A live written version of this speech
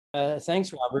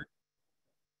Thanks, Robert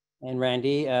and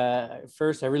Randy.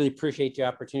 First, I really appreciate the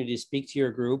opportunity to speak to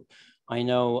your group. I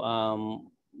know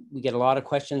we get a lot of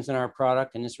questions in our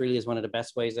product, and this really is one of the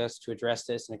best ways us to address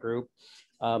this in a group.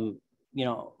 Um,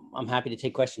 I'm happy to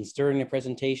take questions during the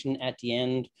presentation, at the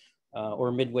end,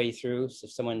 or midway through. So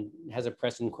if someone has a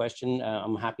pressing question,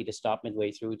 I'm happy to stop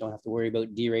midway through. Don't have to worry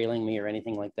about derailing me or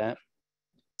anything like that.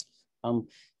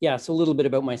 Yeah, so a little bit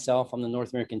about myself. I'm the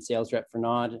North American sales rep for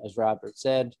NOD, as Robert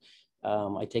said.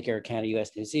 I take care of Canada,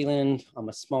 US, New Zealand. I'm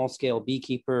a small scale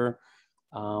beekeeper.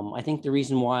 I think the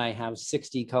reason why I have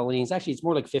 60 colonies, actually it's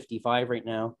more like 55 right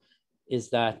now, is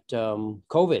that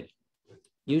COVID.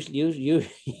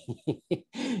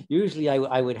 Usually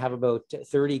I would have about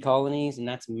 30 colonies, and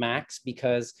that's max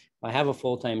because I have a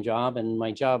full-time job and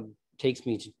my job takes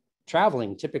me to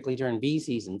traveling typically during bee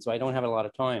season. So I don't have a lot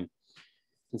of time.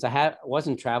 Since I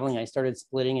wasn't traveling, I started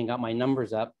splitting and got my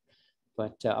numbers up,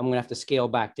 but I'm gonna have to scale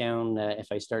back down if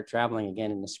I start traveling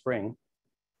again in the spring.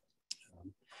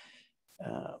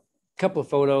 Couple of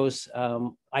photos.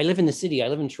 I live in the city. I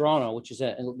live in Toronto, which is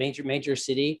a major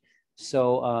city.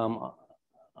 So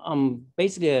I'm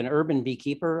basically an urban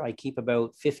beekeeper. I keep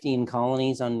about 15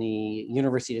 colonies on the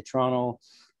University of Toronto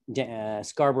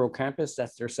Scarborough campus.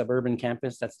 That's their suburban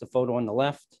campus. That's the photo on the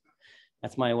left.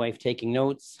 That's my wife taking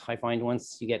notes. I find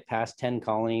once you get past 10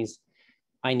 colonies,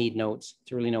 I need notes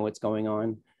to really know what's going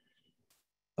on.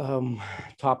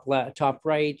 Top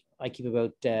right, I keep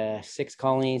about 6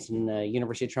 colonies in the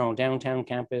University of Toronto downtown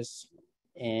campus.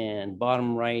 And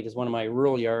bottom right is one of my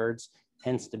rural yards,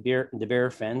 hence the bear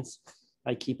fence.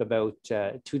 I keep about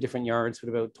 2 different yards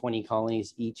with about 20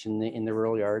 colonies each in the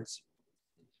rural yards.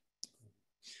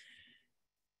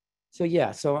 So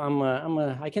yeah, so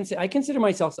I consider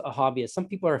myself a hobbyist. Some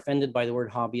people are offended by the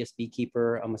word hobbyist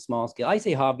beekeeper. I'm a small scale. I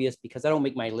say hobbyist because I don't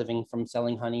make my living from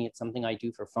selling honey. It's something I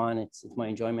do for fun. It's my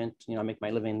enjoyment. I make my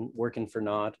living working for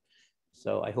NOD.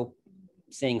 So I hope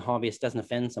saying hobbyist doesn't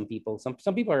offend some people.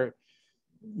 Some people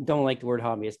don't like the word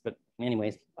hobbyist, but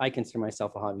anyways, I consider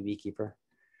myself a hobby beekeeper.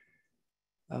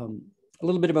 A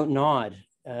little bit about NOD.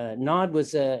 NOD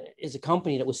is a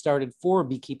company that was started for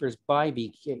beekeepers by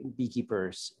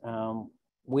beekeepers.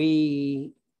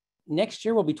 Next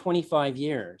year will be 25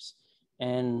 years,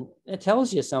 and it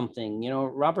tells you something.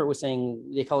 Robert was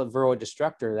saying they call it Varroa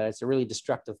destructor, that it's a really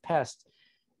destructive pest,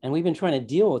 and we've been trying to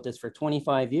deal with this for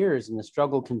 25 years, and the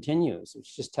struggle continues,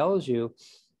 which just tells you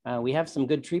we have some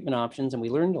good treatment options, and we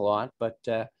learned a lot, but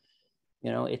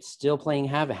it's still playing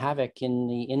havoc in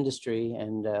the industry,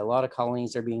 and a lot of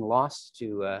colonies are being lost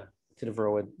to the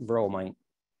Varroa mite.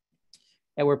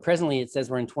 And it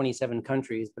says we're in 27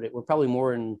 countries, but we're probably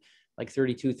more in like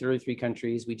 32, 33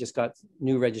 countries. We just got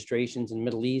new registrations in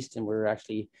Middle East, and we're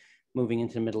actually moving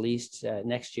into the Middle East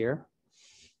next year.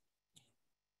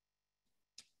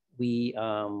 We,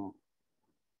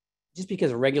 just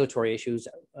because of regulatory issues,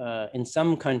 in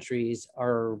some countries,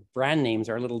 our brand names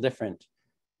are a little different.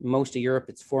 Most of Europe,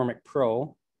 it's Formic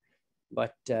Pro,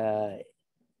 but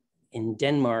in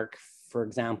Denmark, for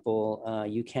example,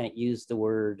 you can't use the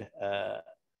word,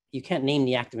 you can't name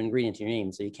the active ingredient in your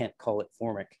name, so you can't call it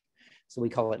Formic. So we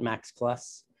call it Max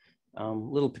Plus,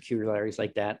 little peculiarities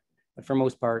like that. But for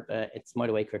most part, it's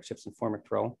Mitoway Quick Strips and Formic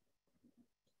Pro.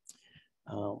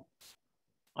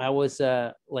 I always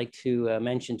like to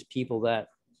mention to people that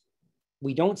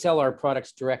we don't sell our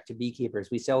products direct to beekeepers.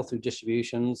 We sell through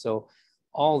distribution. So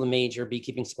all the major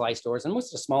beekeeping supply stores and most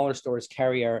of the smaller stores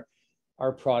carry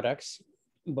our products.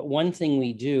 But one thing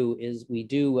we do is we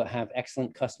do have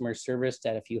excellent customer service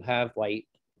that if you have, I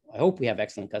hope we have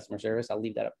excellent customer service. I'll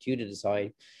leave that up to you to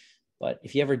decide. But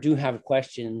if you ever do have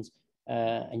questions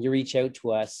and you reach out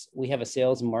to us, we have a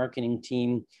sales and marketing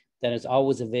team that is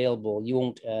always available. You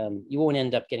won't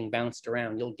end up getting bounced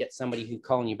around. You'll get somebody who's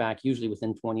calling you back usually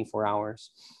within 24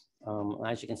 hours.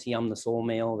 As you can see, I'm the sole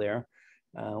male there.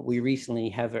 We recently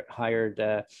hired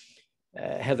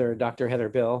Dr. Heather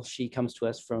Bill. She comes to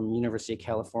us from University of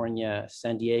California,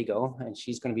 San Diego, and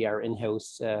she's going to be our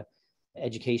in-house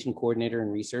education coordinator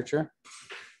and researcher.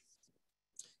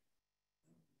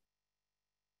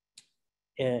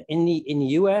 In the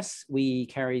US, we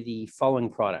carry the following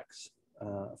products.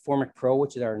 Formic Pro,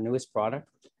 which is our newest product.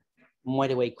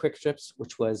 Mitoway Quick Strips,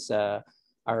 which was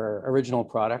our original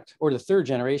product, or the 3rd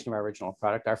generation of our original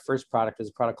product. Our first product was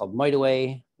a product called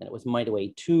Mitoway, and it was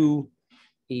Mitoway 2.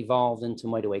 It evolved into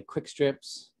Mitoway Quick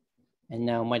Strips, and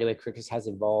now Mitoway Quick Strips has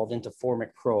evolved into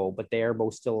Formic Pro, but they are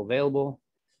both still available.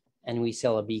 And we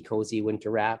sell a Bee Cozy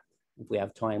winter wrap. If we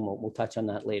have time, we'll touch on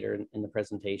that later in the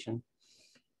presentation.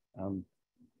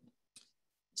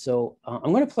 So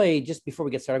I'm going to play, just before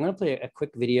we get started, I'm going to play a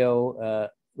quick video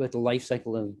the life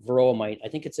cycle of varroa mite. I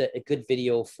think it's a good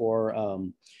video for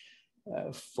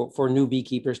new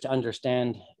beekeepers to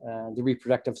understand the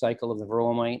reproductive cycle of the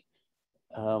varroa mite.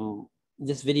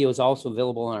 This video is also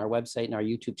available on our website and our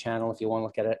YouTube channel if you want to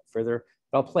look at it further.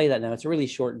 But I'll play that now. It's a really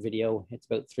short video. It's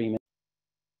about 3 minutes.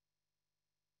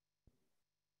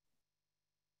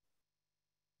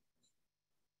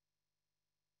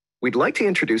 We'd like to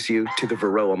introduce you to the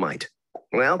varroa mite.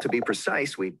 Well, to be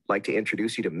precise, we'd like to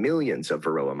introduce you to millions of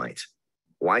varroa mites.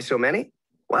 Why so many?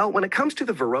 Well, when it comes to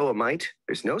the varroa mite,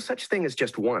 there's no such thing as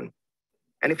just one.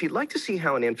 And if you'd like to see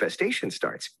how an infestation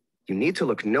starts, you need to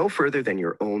look no further than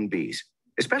your own bees,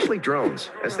 especially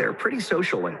drones, as they're pretty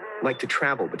social and like to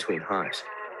travel between hives.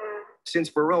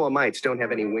 Since varroa mites don't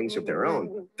have any wings of their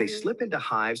own, they slip into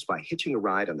hives by hitching a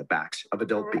ride on the backs of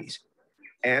adult bees.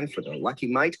 And for the lucky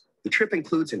mite, the trip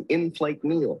includes an in-flight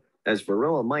meal, as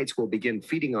varroa mites will begin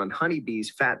feeding on honeybees'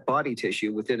 fat body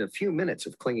tissue within a few minutes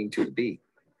of clinging to the bee.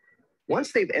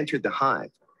 Once they've entered the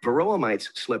hive, varroa mites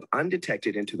slip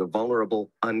undetected into the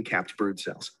vulnerable, uncapped brood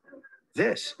cells.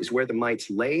 This is where the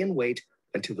mites lay in wait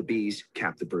until the bees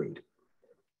cap the brood.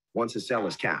 Once a cell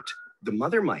is capped, the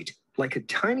mother mite, like a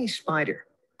tiny spider,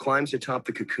 climbs atop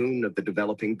the cocoon of the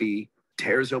developing bee,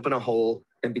 tears open a hole,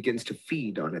 and begins to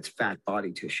feed on its fat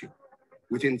body tissue.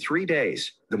 Within 3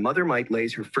 days, the mother mite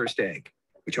lays her first egg,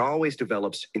 which always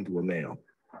develops into a male.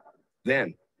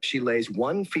 Then, she lays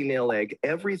one female egg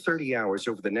every 30 hours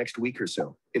over the next week or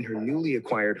so in her newly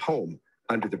acquired home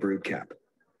under the brood cap.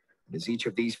 As each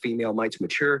of these female mites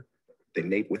mature, they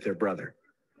mate with their brother.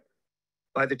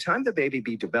 By the time the baby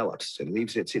bee develops and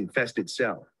leaves its infested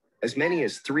cell, as many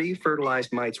as 3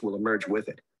 fertilized mites will emerge with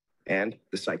it, and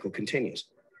the cycle continues.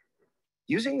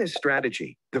 Using this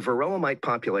strategy, the varroa mite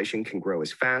population can grow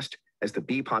as fast as the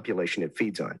bee population it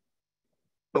feeds on.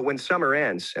 But when summer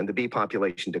ends and the bee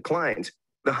population declines,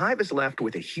 the hive is left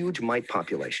with a huge mite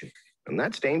population, and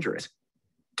that's dangerous.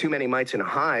 Too many mites in a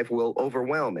hive will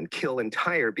overwhelm and kill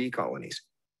entire bee colonies.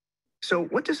 So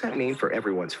what does that mean for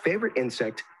everyone's favorite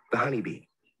insect, the honeybee?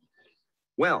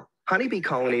 Well, honeybee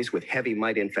colonies with heavy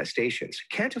mite infestations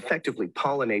can't effectively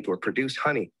pollinate or produce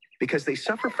honey because they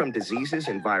suffer from diseases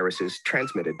and viruses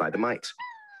transmitted by the mites.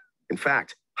 In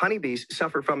fact, honeybees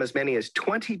suffer from as many as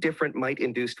 20 different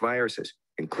mite-induced viruses,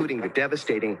 including the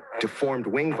devastating deformed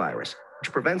wing virus,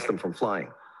 which prevents them from flying.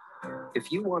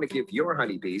 If you want to give your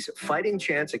honeybees a fighting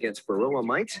chance against varroa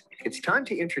mites, it's time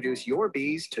to introduce your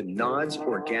bees to Nod's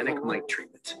organic mite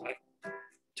treatments.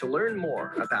 To learn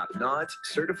more about Nod's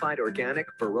certified organic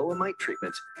varroa mite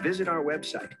treatments, visit our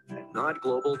website at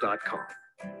nodglobal.com.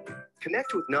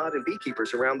 Connect with Nod and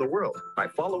beekeepers around the world by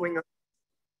following our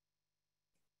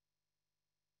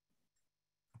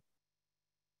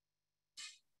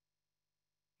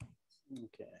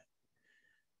Okay.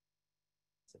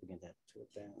 So we get that to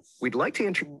advance. We'd like to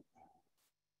introduce.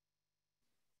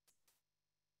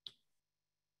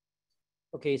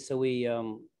 Okay, so we're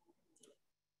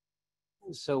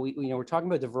talking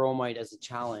about the varroa mite as a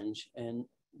challenge, and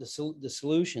the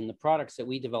solution, the products that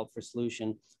we develop for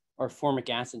solution are formic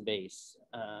acid based.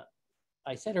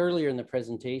 I said earlier in the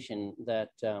presentation that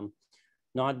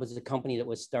Nod was a company that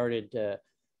was started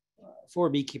for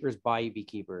beekeepers by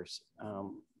beekeepers.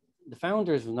 The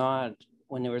founders of Nod,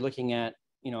 when they were looking at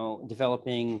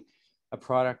developing a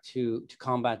product to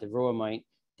combat the varroa mite,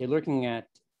 they're looking at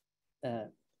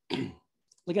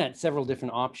several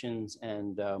different options,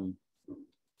 and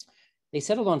they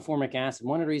settled on formic acid.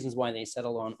 One of the reasons why they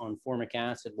settled on formic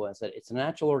acid was that it's a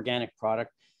natural organic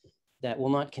product that will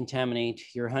not contaminate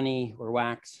your honey or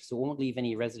wax, so it won't leave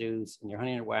any residues in your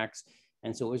honey or wax.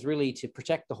 And so it was really to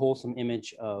protect the wholesome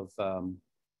image of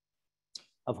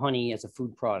honey as a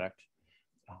food product.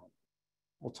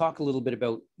 We'll talk a little bit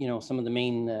about some of the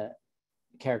main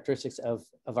characteristics of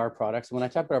our products. When I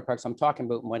talk about our products, I'm talking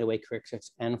about Mite Away Quick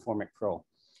Strips and Formic Pro.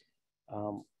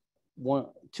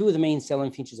 Two of the main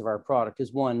selling features of our product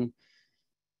is one,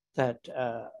 that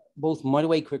both Mite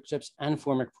Away Quick Strips and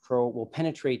Formic Pro will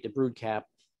penetrate the brood cap,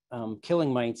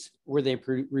 killing mites where they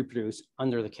reproduce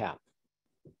under the cap.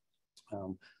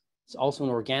 It's also an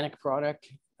organic product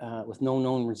with no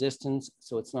known resistance,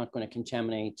 so it's not going to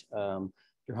contaminate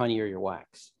your honey or your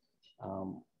wax.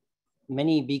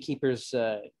 Many beekeepers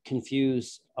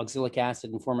confuse oxalic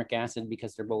acid and formic acid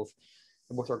because they're both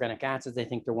organic acids. They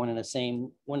think they're one and the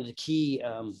same. One of the key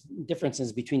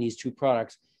differences between these two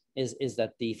products is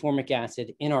that the formic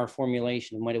acid in our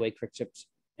formulation of Mite Away Quick Strips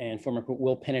and Formic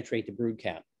will penetrate the brood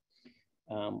cap.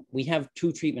 We have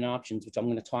 2 treatment options, which I'm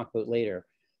going to talk about later.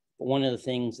 But one of the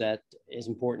things that is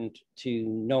important to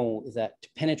know is that to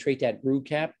penetrate that brood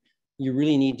cap, you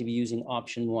really need to be using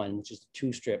option 1, which is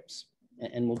 2 strips.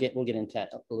 and we'll get into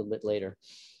that a little bit later.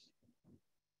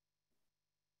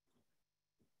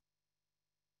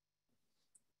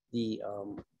 The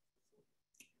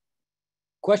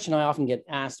question I often get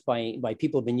asked by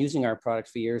people who've been using our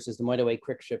products for years is the Mite Away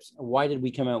Quick Strips. Why did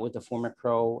we come out with the Formic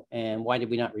Pro, and why did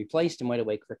we not replace the Mite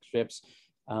Away Quick Strips?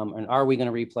 And are we going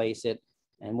to replace it?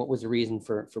 And what was the reason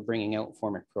for bringing out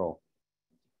Formic Pro?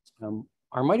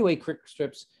 Our Mite Away Quick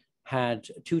Strips had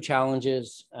two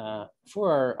challenges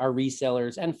for our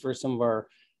resellers and for some of our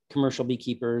commercial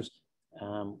beekeepers.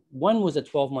 One was a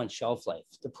 12-month shelf life.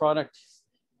 The product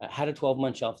had a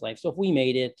 12-month shelf life. So if we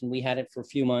made it and we had it for a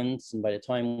few months, and by the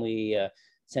time we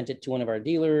sent it to one of our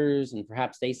dealers, and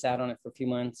perhaps they sat on it for a few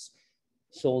months,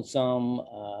 sold some,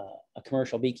 a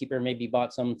commercial beekeeper maybe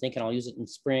bought some thinking I'll use it in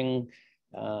spring,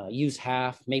 use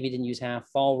half, maybe didn't use half,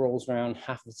 fall rolls around,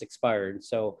 half of it's expired.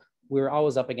 So we're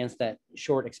always up against that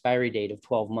short expiry date of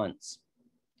 12 months.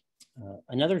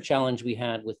 Another challenge we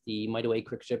had with the Mite Away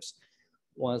Quick Strips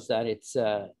was that it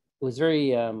was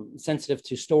very sensitive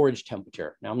to storage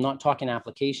temperature. Now, I'm not talking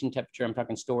application temperature, I'm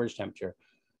talking storage temperature.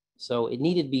 So it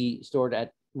needed to be stored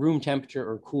at room temperature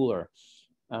or cooler.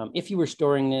 If you were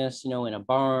storing this, in a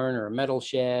barn or a metal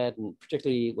shed, and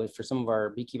particularly for some of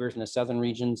our beekeepers in the southern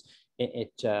regions,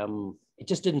 it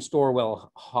just didn't store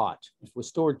well hot. If it was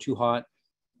stored too hot,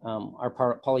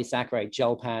 our polysaccharide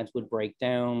gel pads would break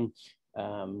down.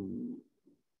 And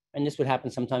this would happen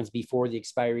sometimes before the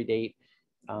expiry date.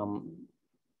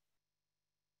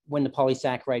 When the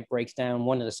polysaccharide breaks down,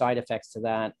 one of the side effects to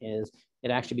that is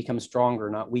it actually becomes stronger,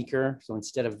 not weaker. So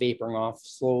instead of vaporing off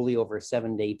slowly over a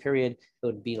 7-day period, it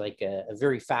would be like a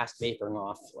very fast vaporing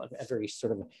off, like a very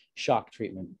sort of shock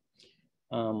treatment.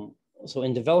 So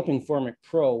in developing Formic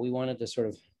Pro, we wanted to sort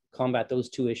of combat those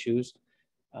two issues.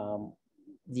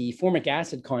 The formic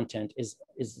acid content is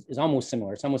almost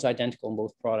similar. It's almost identical in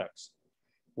both products.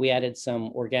 We added some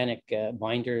organic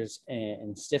binders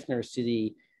and stiffeners to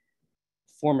the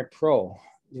Formic Pro.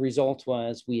 The result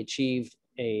was we achieved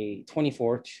a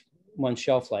 24-month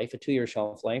shelf life, a 2-year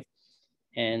shelf life,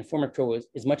 and Formic Pro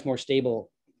is much more stable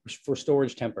for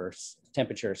storage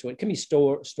temperature. So it can be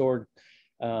stored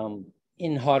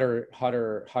in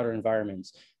hotter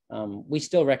environments. We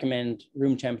still recommend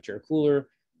room temperature or cooler,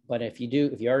 but if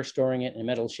you are storing it in a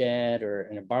metal shed or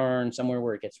in a barn, somewhere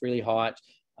where it gets really hot,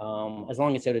 as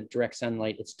long as it's out of direct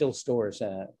sunlight, it still stores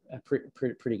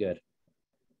pretty good.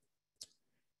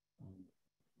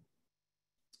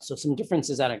 So some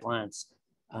differences at a glance.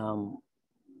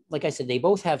 Like I said, they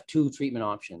both have two treatment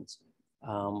options.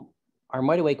 Our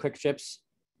Mite Away Quick Strips,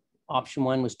 option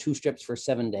 1 was 2 strips for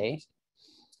 7 days.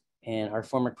 And our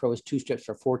Formic Pro is 2 strips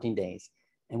for 14 days.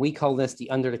 And we call this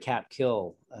the under the cap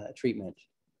kill treatment.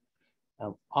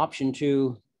 Option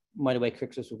 2, Mite Away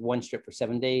Quick Strips with 1 strip for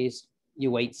 7 days. You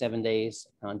wait 7 days.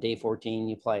 On day 14,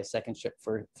 you apply a second strip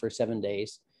for 7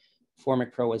 days.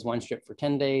 Formic Pro is 1 strip for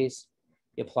 10 days.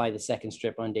 You apply the second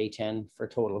strip on day 10 for a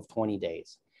total of 20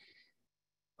 days.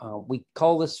 We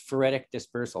call this phoretic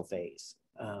dispersal phase.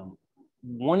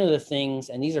 One of the things,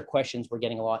 and these are questions we're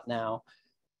getting a lot now,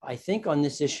 I think on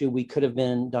this issue, we could have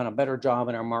done a better job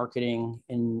in our marketing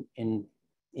in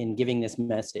giving this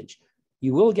message.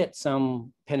 You will get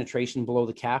some penetration below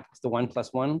the cap, the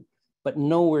 1+1, but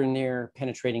nowhere near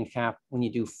penetrating cap when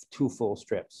you do 2 full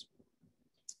strips.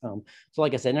 So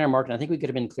like I said, in our marketing, I think we could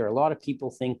have been clear. A lot of people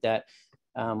think that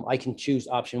I can choose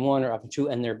option 1 or option 2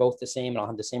 and they're both the same and I'll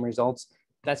have the same results.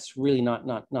 That's really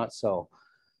not so.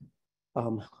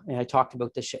 And I talked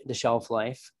about the shelf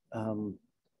life.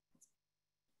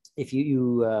 If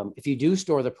you do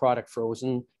store the product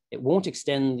frozen, it won't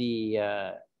extend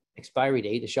the expiry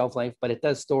date, the shelf life, but it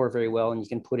does store very well and you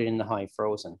can put it in the high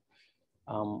frozen.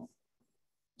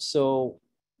 So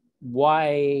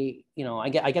why, I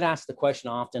get asked the question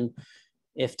often,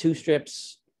 if 2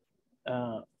 strips,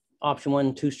 option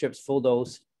 1, 2 strips full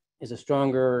dose is a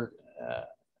stronger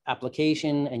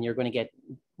application and you're going to get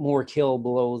more kill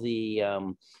below the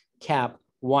cap,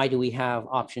 why do we have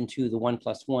option 2, the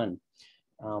 1+1?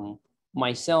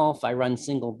 Myself, I run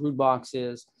single brood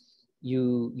boxes.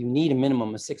 You need a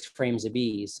minimum of 6 frames of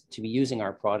bees to be using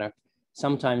our product.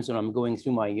 Sometimes when I'm going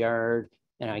through my yard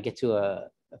and I get to a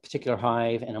particular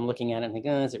hive and I'm looking at it and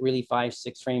thinking, is it really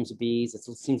 5-6 frames of bees? It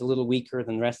seems a little weaker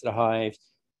than the rest of the hive.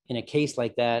 In a case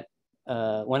like that,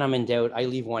 when I'm in doubt, I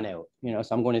leave one out. So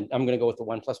I'm going to go with the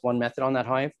 1+1 method on that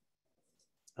hive,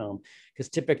 because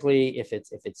typically if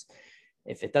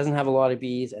it doesn't have a lot of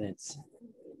bees and it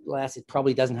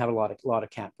probably doesn't have a lot of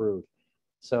cap brood.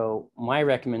 So my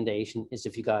recommendation is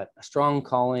if you got a strong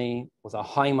colony with a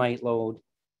high mite load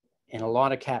and a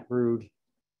lot of cap brood,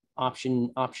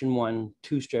 option one,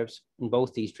 2 strips in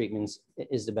both these treatments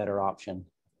is the better option.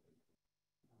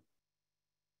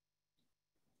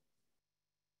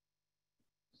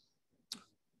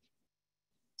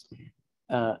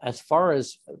 As far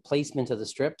as placement of the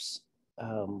strips,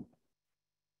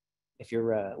 if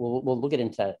you're, we'll get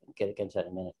into that in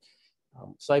a minute.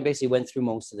 So I basically went through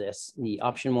most of this. The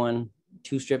option one,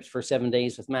 2 strips for 7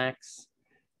 days with Max.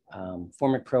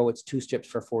 Formic Pro, it's 2 strips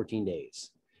for 14 days.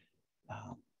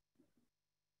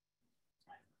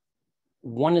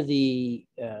 One of the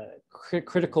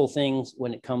critical things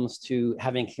when it comes to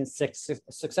having a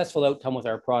successful outcome with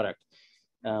our product,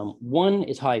 one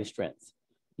is hive strength.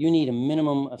 You need a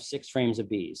minimum of 6 frames of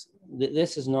bees.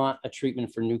 This is not a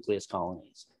treatment for nucleus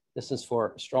colonies. This is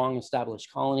for strong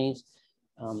established colonies.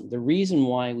 The reason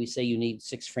why we say you need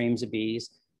 6 frames of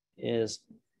bees is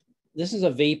this is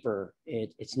a vapor.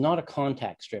 It's not a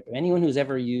contact strip. Anyone who's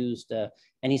ever used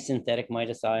any synthetic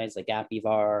miticides like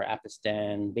Apivar,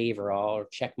 Apistan, Baverol, or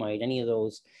Checkmite, any of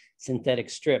those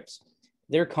synthetic strips,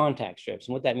 they're contact strips.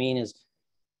 And what that means is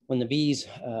when the bees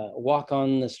walk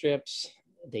on the strips,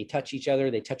 they touch each other,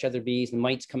 they touch other bees, the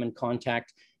mites come in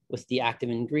contact with the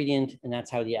active ingredient, and that's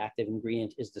how the active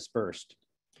ingredient is dispersed.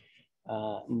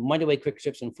 Mite Away Quick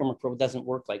Strips and Formic Pro doesn't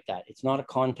work like that. It's not a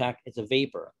contact, it's a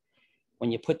vapor.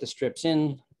 When you put the strips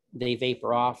in, they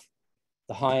vapor off.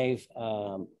 The hive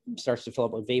starts to fill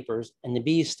up with vapors, and the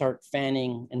bees start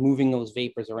fanning and moving those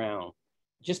vapors around.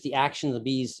 Just the action of the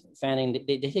bees fanning,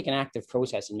 they take an active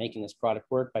process in making this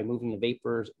product work by moving the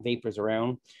vapors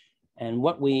around. And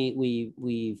what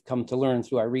we've come to learn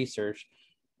through our research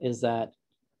is that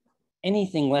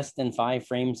anything less than 5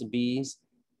 frames of bees,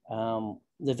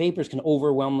 the vapors can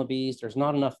overwhelm the bees. There's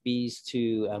not enough bees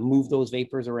to move those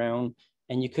vapors around,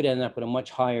 and you could end up with a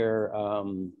much higher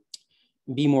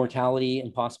bee mortality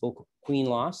and possible queen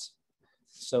loss.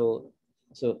 So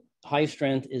hive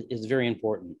strength is very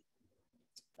important.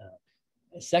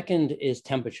 Second is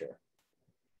temperature.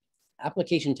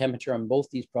 Application temperature on both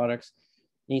these products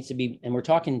needs to be, and we're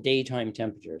talking daytime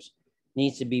temperatures,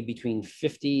 needs to be between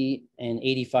 50 and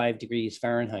 85 degrees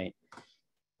Fahrenheit.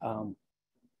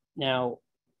 Now,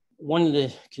 one of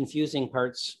the confusing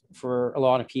parts for a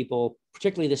lot of people,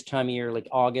 particularly this time of year, like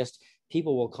August,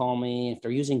 people will call me, if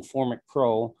they're using Formic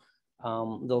Pro,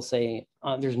 they'll say,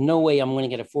 there's no way I'm going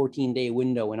to get a 14-day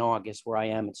window in August where I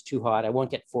am. It's too hot. I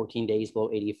won't get 14 days below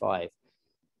 85.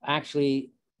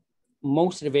 Actually,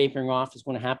 most of the vaporing off is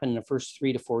going to happen in the first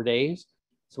 3 to 4 days.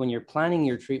 So when you're planning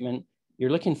your treatment,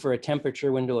 you're looking for a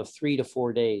temperature window of 3 to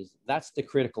 4 days. That's the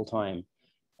critical time.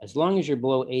 As long as you're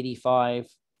below 85,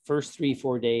 first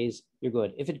 3-4 days, you're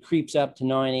good. If it creeps up to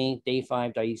 90, day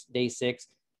 5, day 6,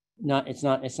 it's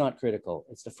not critical.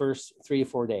 It's the first 3 to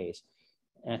 4 days.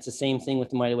 And it's the same thing with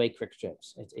the Mite Away Quick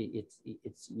Strips.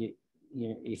 If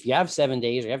you have 7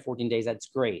 days or you have 14 days, that's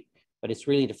great. But it's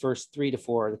really the first 3 to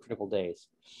 4 are the critical days.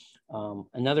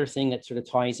 Another thing that sort of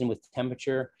ties in with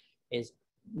temperature is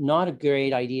not a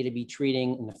great idea to be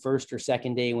treating in the first or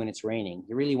second day when it's raining.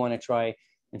 You really want to try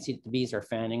and see that the bees are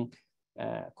fanning.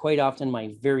 Quite often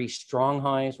my very strong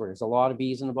hives where there's a lot of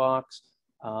bees in the box,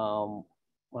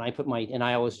 when I put and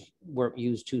I always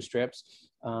use 2 strips,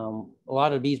 a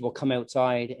lot of bees will come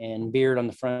outside and beard on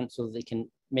the front so that they can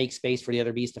make space for the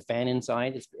other bees to fan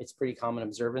inside. It's pretty common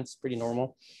observance, pretty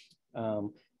normal.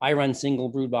 I run single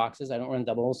brood boxes. I don't run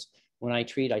doubles. When I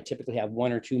treat, I typically have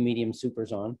 1 or 2 medium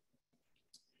supers on.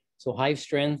 So hive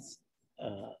strength,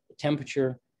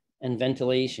 temperature, and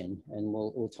ventilation. And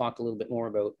we'll talk a little bit more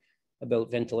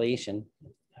about ventilation.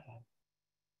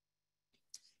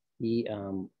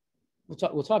 We'll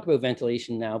talk about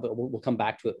ventilation now, but we'll come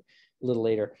back to it a little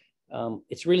later.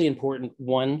 It's really important,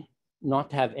 one, not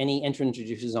to have any entrance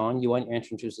juices on. You want your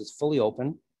entrance juices fully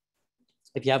open.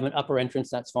 If you have an upper entrance,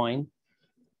 that's fine.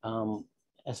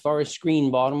 As far as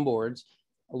screen bottom boards,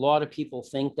 a lot of people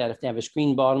think that if they have a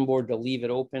screen bottom board, they'll leave it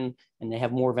open and they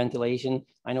have more ventilation.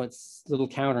 I know it's a little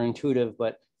counterintuitive,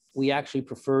 but we actually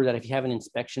prefer that if you have an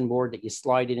inspection board that you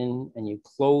slide it in and you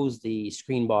close the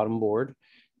screen bottom board,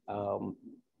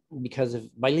 because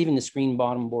by leaving the screen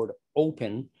bottom board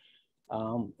open,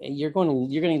 you're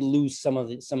going to lose some of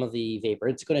the vapor.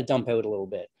 It's going to dump out a little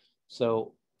bit.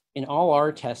 So in all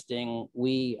our testing,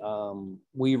 we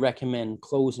recommend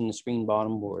closing the screen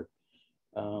bottom board.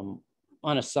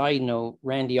 On a side note,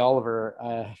 Randy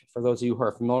Oliver, for those of you who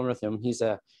are familiar with him, he's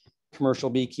a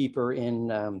commercial beekeeper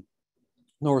in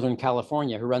Northern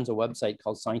California who runs a website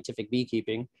called Scientific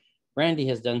Beekeeping. Randy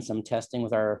has done some testing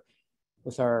with our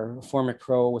Formic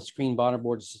Pro with screen bottom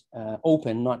boards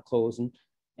open, not closing,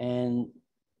 and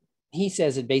he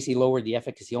says it basically lowered the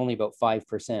efficacy only about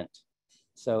 5%.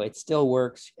 So it still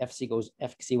works.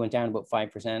 Efficacy went down about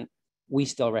 5%. We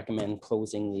still recommend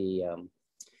closing the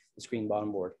screen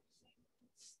bottom board.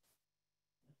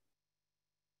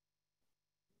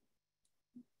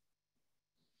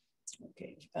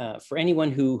 Okay, for anyone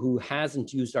who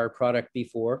hasn't used our product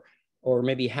before, or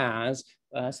maybe has,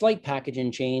 slight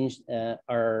packaging change.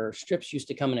 Our strips used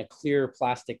to come in a clear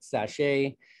plastic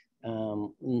sachet.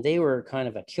 They were kind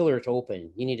of a killer to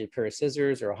open. You needed a pair of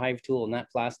scissors or a hive tool, and that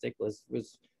plastic was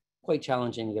quite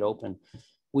challenging to get open.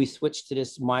 We switched to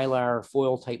this Mylar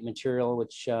foil type material,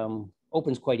 which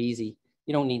opens quite easy.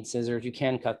 You don't need scissors. You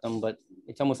can cut them, but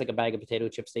it's almost like a bag of potato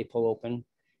chips. They pull open.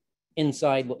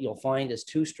 Inside, what you'll find is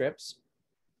 2 strips.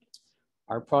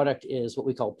 Our product is what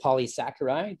we call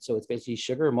polysaccharide. So it's basically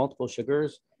sugar, multiple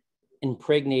sugars,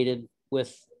 impregnated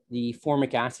with the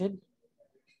formic acid.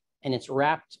 And it's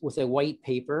wrapped with a white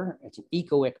paper. It's an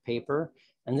ecoic paper.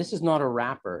 And this is not a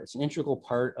wrapper. It's an integral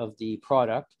part of the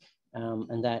product.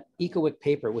 And that ecoic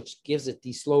paper, which gives it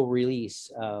the slow release.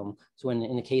 So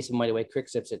in the case of Mighty White Quick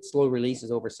Sips, it slow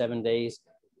releases over 7 days.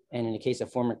 And in the case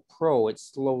of Formic Pro, it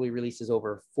slowly releases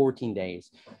over 14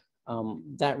 days.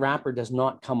 That wrapper does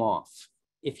not come off.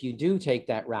 If you do take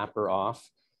that wrapper off,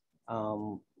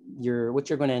 what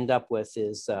you're going to end up with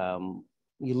is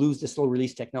you lose the slow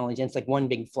release technology, and it's like one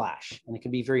big flash, and it can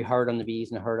be very hard on the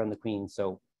bees and hard on the queen.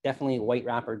 So definitely a white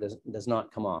wrapper does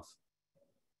not come off.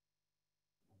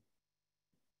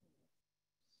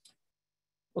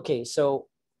 Okay, so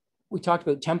we talked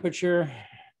about temperature.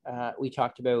 We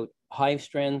talked about hive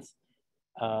strength,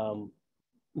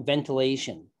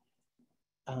 ventilation.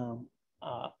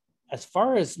 As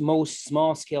far as most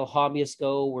small scale hobbyists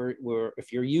go,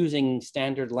 if you're using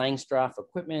standard Langstroth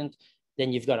equipment,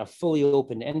 then you've got a fully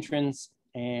open entrance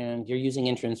and you're using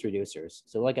entrance reducers.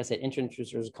 So like I said, entrance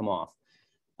reducers come off.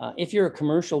 If you're a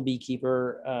commercial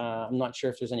beekeeper, I'm not sure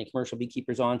if there's any commercial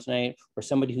beekeepers on tonight, or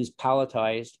somebody who's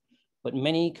palletized, but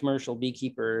many commercial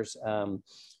beekeepers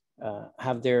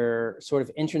have their sort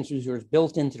of entrance reducers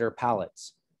built into their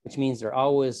pallets, which means they're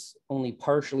always only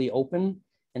partially open,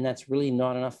 and that's really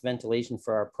not enough ventilation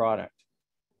for our product.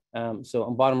 So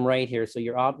on bottom right here, so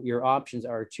your options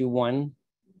are to, 1,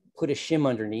 put a shim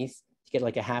underneath to get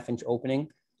like a 1/2 inch opening.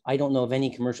 I don't know of any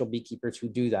commercial beekeepers who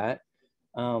do that.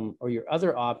 Or your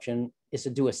other option is to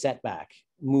do a setback,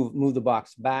 move the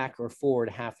box back or forward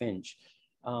 1/2 inch.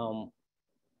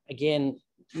 Again,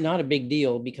 not a big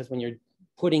deal, because when you're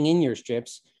putting in your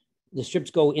strips, the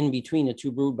strips go in between the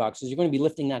 2 brood boxes. You're going to be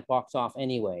lifting that box off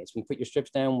anyways. When you put your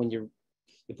strips down, when you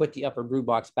put the upper brood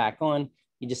box back on,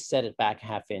 you just set it back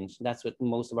 1/2 inch. That's what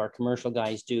most of our commercial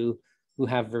guys do who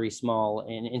have very small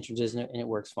entrances, and it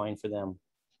works fine for them.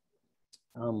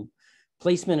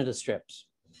 Placement of the strips.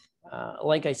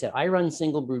 Like I said, I run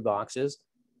single brood boxes.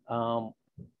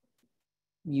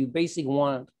 You basically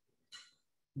want,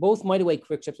 both Mighty White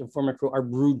Quick Sips and Formic Pro are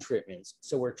brood treatments.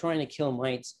 So we're trying to kill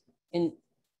mites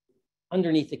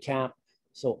underneath the cap.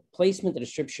 So placement of the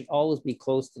strip should always be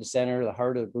close to the center, the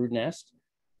heart of the brood nest.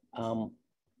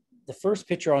 The first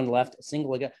picture on the left, a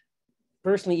single,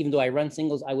 personally, even though I run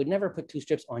singles, I would never put 2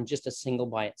 strips on just a single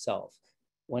by itself.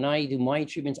 When I do my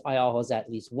treatments, I always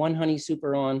at least 1 honey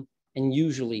super on, and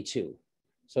usually 2.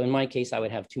 So in my case, I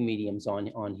would have 2 mediums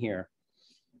on here.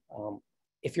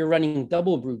 If you're running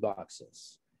double brood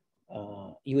boxes,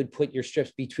 you would put your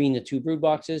strips between the 2 brood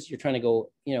boxes. You're trying to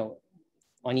go,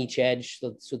 on each edge,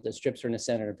 so the strips are in the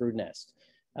center of the brood nest.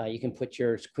 You can put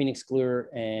your queen excluder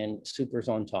and supers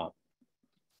on top.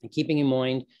 And keeping in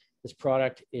mind, this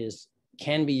product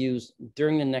can be used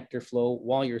during the nectar flow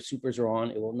while your supers are on.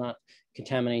 It will not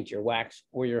contaminate your wax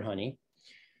or your honey.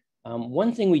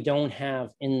 One thing we don't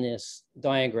have in this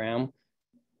diagram,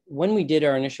 when we did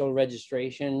our initial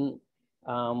registration,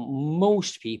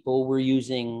 most people were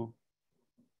using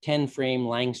 10 frame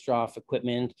Langstroth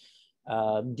equipment,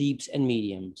 deeps and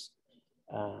mediums.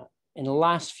 In the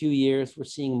last few years, we're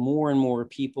seeing more and more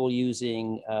people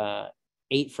using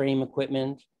 8 frame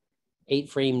equipment, 8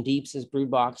 frame deeps as brood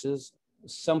boxes.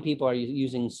 Some people are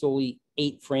using solely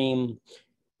 8 frame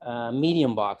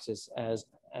medium boxes as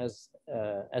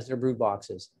their brood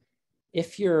boxes.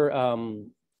 If you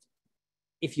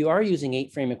are using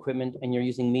 8 frame equipment and you're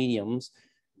using mediums,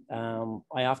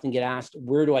 I often get asked,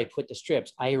 where do I put the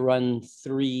strips? I run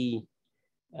 3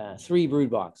 brood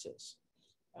boxes.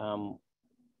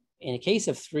 In a case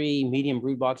of 3 medium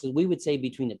brood boxes, we would say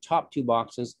between the top 2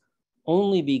 boxes,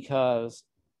 only because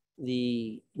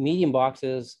the medium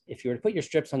boxes, if you were to put your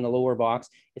strips on the lower box,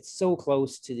 it's so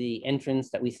close to the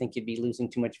entrance that we think you'd be losing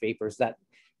too much vapors that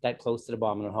close to the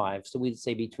bottom of the hive. So we'd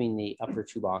say between the upper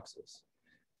 2 boxes.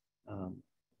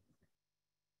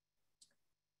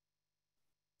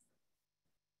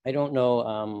 I don't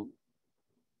know,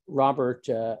 Robert,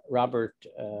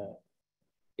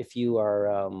 if you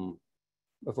are,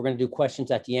 if we're going to do questions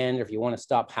at the end, or if you want to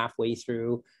stop halfway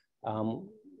through,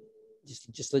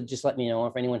 just let me know.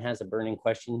 If anyone has a burning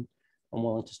question, I'm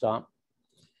willing to stop.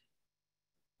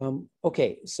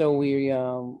 Okay, so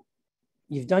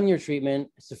you've done your treatment.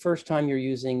 It's the first time you're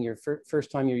using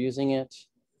it.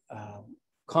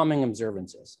 Common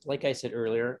observances. Like I said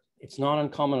earlier, it's not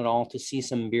uncommon at all to see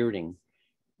some bearding.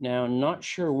 Now, not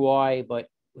sure why, but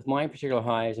with my particular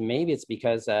hives, and maybe it's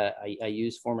because I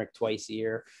use Formic twice a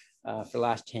year for the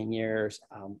last 10 years,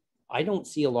 I don't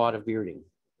see a lot of bearding.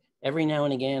 Every now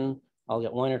and again, I'll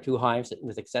get 1 or 2 hives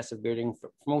with excessive bearding.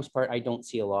 For the most part, I don't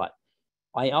see a lot.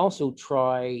 I also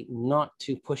try not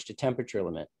to push the temperature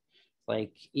limit.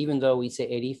 Like, even though we say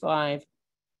 85,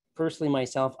 personally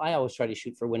myself, I always try to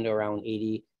shoot for a window around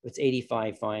 80. If it's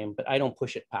 85, fine, but I don't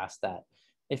push it past that.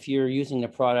 If you're using the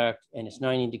product and it's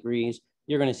 90 degrees,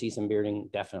 you're going to see some bearding,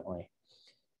 definitely.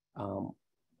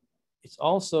 It's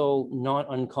also not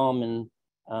uncommon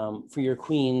for your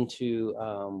queen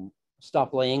to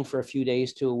stop laying for a few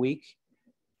days to a week.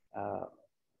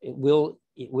 It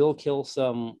will kill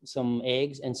some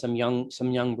eggs and some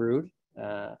young brood.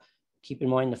 Keep in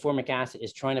mind the formic acid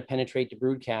is trying to penetrate the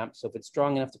brood cap. So if it's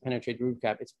strong enough to penetrate the brood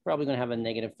cap, it's probably going to have a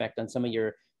negative effect on some of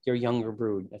your younger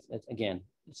brood. Again,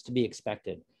 it's to be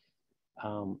expected.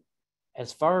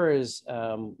 As far as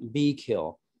bee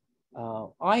kill,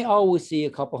 I always see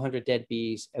a couple hundred dead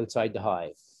bees outside the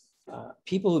hive.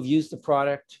 People who've used the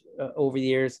product over the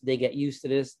years, they get used to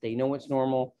this. They know it's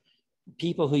normal.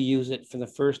 People who use it for the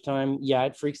first time, yeah,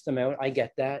 it freaks them out. I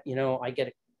get that. You know, I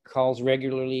get calls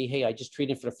regularly. Hey, I just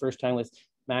treated for the first time with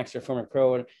Max or Formic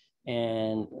Pro,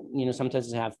 and you know,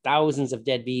 sometimes I have thousands of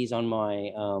dead bees on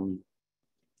my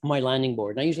my landing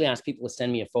board. And I usually ask people to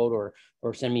send me a photo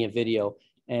or send me a video,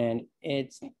 and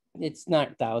it's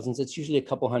not thousands. It's usually a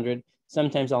couple hundred.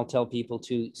 Sometimes I'll tell people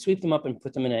to sweep them up and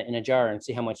put them in a jar and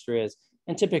see how much there is.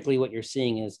 And typically, what you're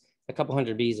seeing is a couple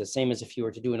hundred bees, the same as if you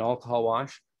were to do an alcohol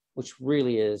wash, which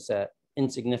really is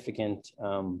insignificant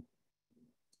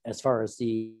as far as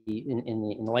in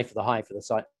the life of the hive for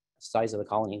the size of the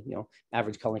colony. You know,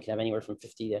 average colony can have anywhere from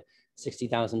 50 to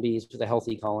 60,000 bees with a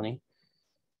healthy colony.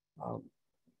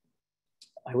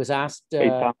 I was asked. Hey,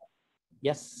 Tom.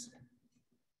 Yes.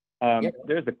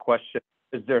 There's a question.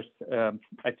 Is there?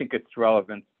 I think it's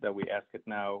relevant that we ask it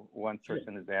now. One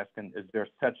person is asking: is there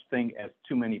such thing as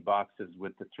too many boxes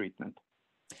with the treatment?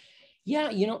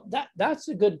 Yeah, you know, that's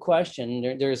a good question.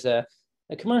 There's a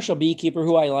commercial beekeeper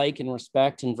who I like and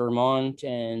respect in Vermont,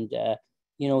 and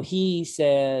you know, he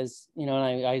says, you know,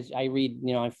 and I read,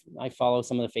 you know, I follow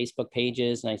some of the Facebook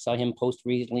pages, and I saw him post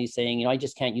recently saying, you know, I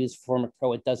just can't use Formic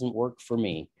Pro; it doesn't work for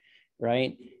me,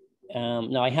 right?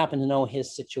 Now I happen to know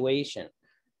his situation.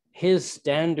 His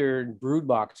standard brood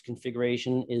box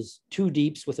configuration is 2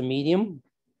 deeps with a medium,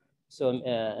 so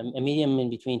a medium in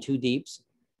between 2 deeps.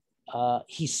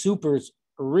 He supers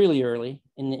really early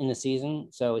in the season.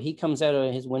 So he comes out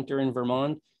of his winter in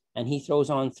Vermont and he throws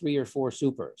on 3 or 4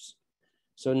 supers.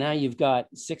 So now you've got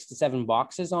 6 to 7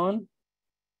 boxes on.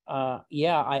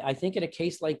 Yeah, I think in a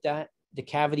case like that, the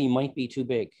cavity might be too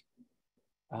big.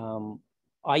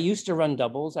 I used to run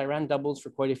doubles. I ran doubles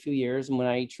for quite a few years. And when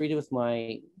I treated with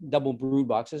my double brood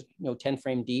boxes, you know, 10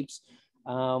 frame deeps,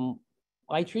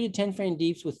 I treated 10 frame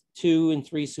deeps with 2 and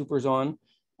 3 supers on.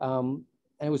 And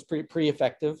it was pretty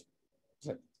effective.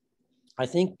 I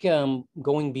think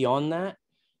going beyond that,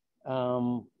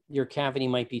 your cavity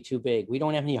might be too big. We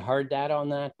don't have any hard data on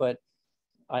that, but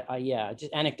yeah,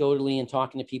 just anecdotally and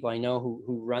talking to people I know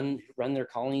who run their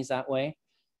colonies that way.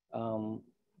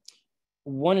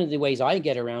 One of the ways I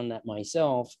get around that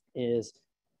myself is,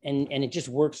 and it just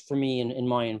works for me in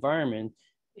my environment,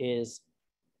 is,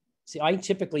 see, I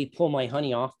typically pull my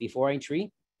honey off before I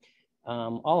treat.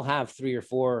 I'll have 3 or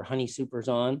 4 honey supers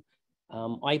on.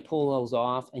 I pull those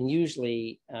off, and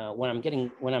usually when I'm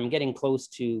getting close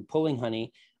to pulling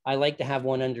honey, I like to have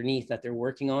one underneath that they're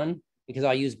working on, because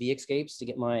I use bee escapes to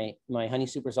get my honey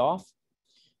supers off.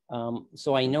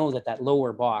 So I know that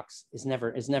lower box is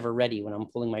never ready when I'm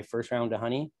pulling my first round of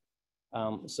honey.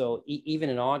 So even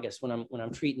in August, when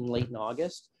I'm treating late in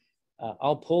August,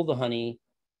 I'll pull the honey,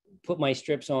 put my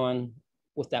strips on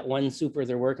with that one super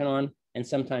they're working on, and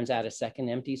sometimes add a second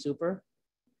empty super.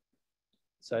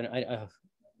 So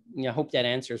I hope that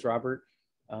answers, Robert.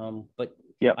 But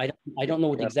yeah, I don't know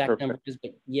what the exact number is,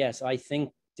 but yes, I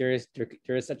think there is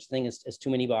such a thing as too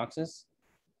many boxes.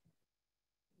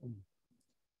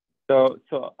 So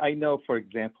I know, for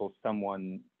example,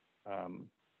 someone, you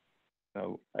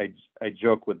know, I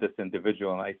joke with this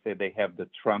individual and I say they have the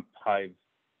Trump hive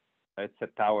It's a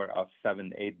tower of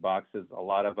 7, 8 boxes. A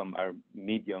lot of them are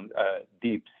medium,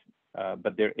 deeps,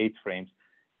 but they're 8 frames.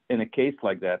 In a case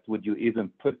like that, would you even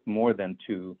put more than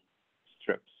 2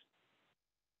 strips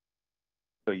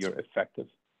so you're effective?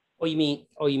 Oh, you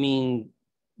mean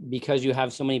because you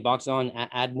have so many boxes on,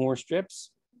 add more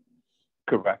strips?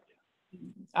 Correct.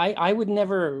 I would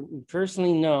never,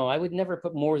 personally, no, I would never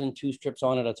put more than 2 strips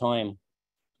on at a time.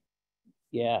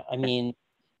 Yeah, I mean,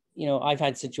 I've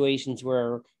had situations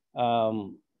where,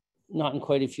 not in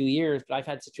quite a few years, but I've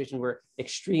had situations where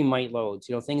extreme mite loads,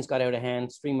 things got out of hand,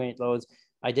 extreme mite loads.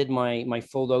 I did my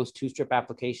full dose 2-strip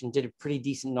application, did a pretty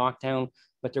decent knockdown,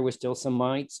 but there was still some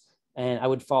mites. And I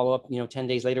would follow up, 10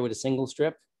 days later with a single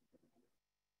strip.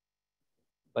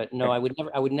 But no, I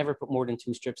would never put more than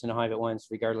 2 strips in a hive at once,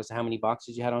 regardless of how many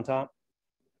boxes you had on top.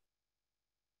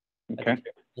 Okay. I think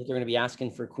they're going to be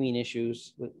asking for queen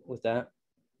issues with that.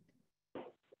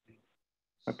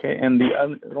 Okay, and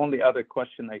the only other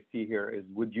question I see here is,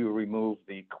 would you remove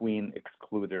the queen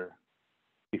excluder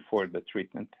before the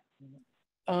treatment?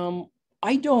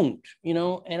 I don't,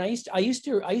 and I used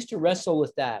to wrestle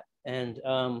with that, and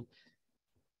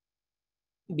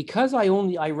because I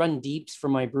run deeps for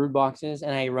my brood boxes,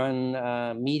 and I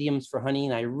run mediums for honey,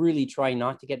 and I really try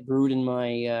not to get brood in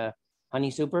my honey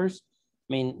supers.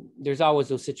 I mean, there's always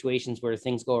those situations where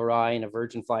things go awry and a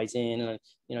virgin flies in, and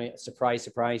surprise,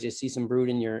 surprise, you see some brood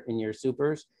in your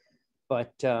supers.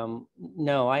 But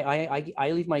no,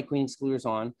 I leave my queen excluders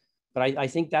on, but I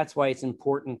think that's why it's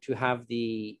important to have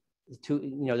the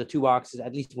 2 boxes,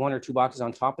 at least 1 or 2 boxes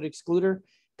on top of the excluder,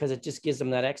 because it just gives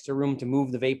them that extra room to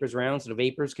move the vapors around, so the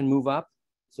vapors can move up,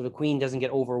 so the queen doesn't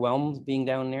get overwhelmed being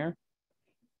down there.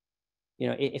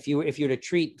 If you were to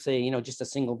treat, say, just a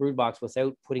single brood box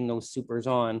without putting those supers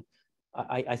on,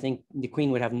 I think the queen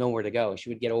would have nowhere to go. She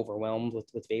would get overwhelmed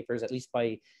with vapors, at least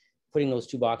by putting those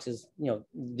 2 boxes.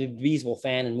 The bees will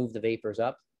fan and move the vapors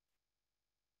up.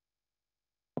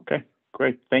 Okay,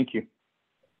 great, thank you.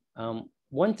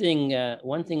 One thing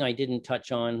I didn't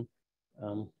touch on.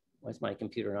 Why's my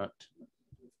computer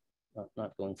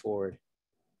not going forward?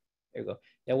 There you go.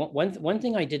 Yeah, one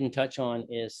thing I didn't touch on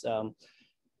is,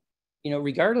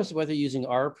 regardless of whether using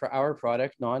our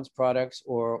product, Nod's products,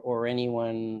 or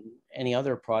any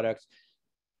other products,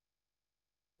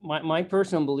 my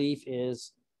personal belief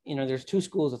is, there's 2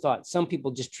 schools of thought. Some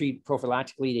people just treat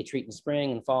prophylactically. They treat in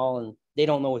spring and fall, and they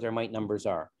don't know what their mite numbers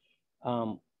are.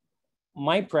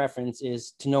 My preference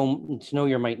is to know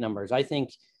your mite numbers. I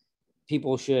think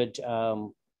people should,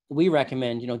 we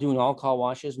recommend, doing all-call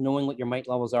washes, knowing what your mite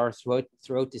levels are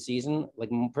throughout the season. Like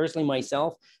personally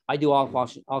myself, I do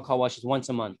all-call washes once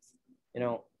a month.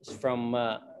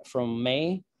 From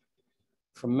May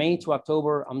to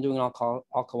October, I'm doing an all-call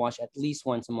wash at least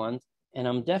once a month. And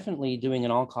I'm definitely doing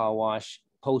an all-call wash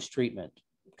post-treatment,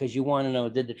 because you want to know,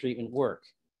 did the treatment work?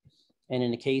 And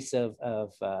in the case of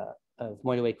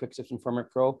Moit Away Quick Sift and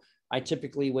Formic Pro, I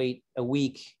typically wait a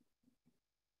week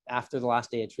after the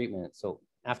last day of treatment. So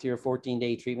after your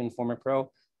 14-day treatment Formic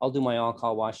Pro, I'll do my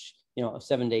all-call wash,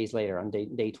 7 days later on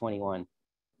day 21.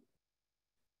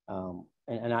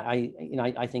 And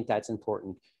I think that's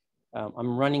important.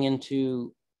 I'm running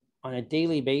into, on a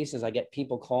daily basis, I get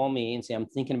people call me and say, I'm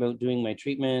thinking about doing my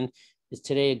treatment. Is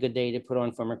today a good day to put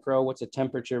on Formic Pro? What's the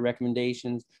temperature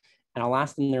recommendations? And I'll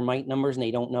ask them their mite numbers, and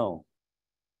they don't know.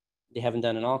 They haven't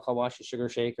done an all-call wash, a sugar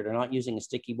shake, or they're not using a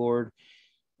sticky board.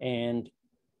 And,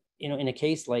 in a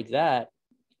case like that,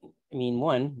 I mean,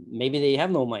 one, maybe they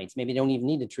have no mites. Maybe they don't even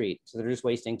need to treat. So they're just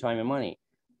wasting time and money.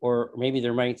 Or maybe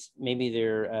their mites, maybe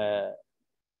their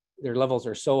levels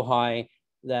are so high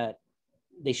that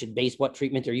they should base what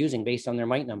treatment they're using based on their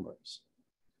mite numbers.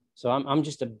 So I'm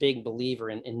just a big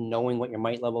believer in knowing what your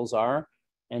mite levels are.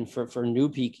 And for new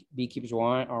beekeepers who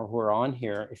are on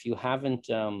here, if you haven't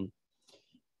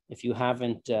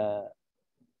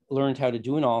learned how to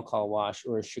do an all-call wash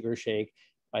or a sugar shake,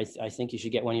 I think you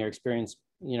should get one of your experienced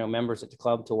members at the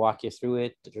club to walk you through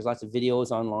it. There's lots of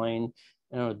videos online.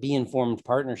 Bee Informed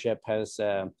Partnership has,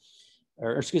 the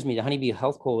Honeybee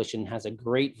Health Coalition has a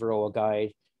great Varroa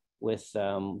guide with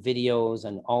videos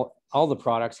and all the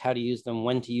products, how to use them,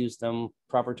 when to use them,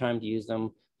 proper time to use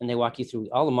them, and they walk you through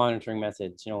all the monitoring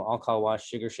methods. All-call wash,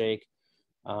 sugar shake.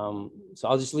 So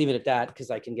I'll just leave it at that,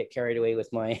 because I can get carried away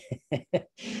with my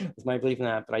with my belief in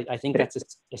that. But I think that's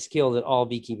a skill that all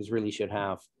beekeepers really should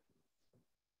have.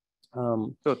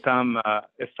 So Tom,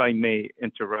 if I may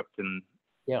interrupt and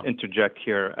interject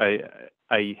here,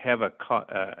 I have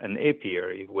an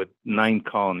apiary with 9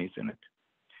 colonies in it.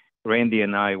 Randy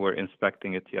and I were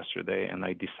inspecting it yesterday, and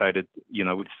we decided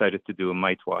to do a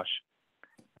mite wash.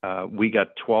 We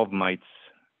got 12 mites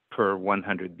per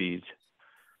 100 bees.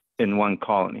 in one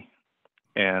colony.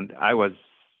 And I was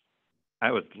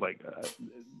like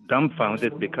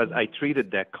dumbfounded because I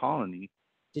treated that colony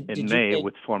in May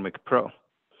with Formic Pro.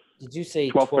 Did you say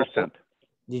 12%?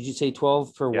 Did you say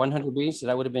 12 for 100 bees? So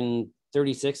that would have been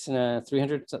 36 and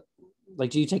 300. Like,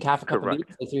 do you take half a cup of bees,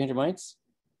 like 300 mites?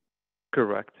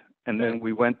 Correct. And then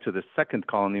we went to the second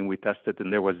colony and we tested,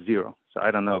 and there was 0. So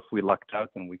I don't know if we lucked out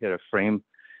and we get a frame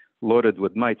loaded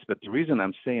with mites. But the reason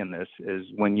I'm saying this is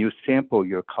when you sample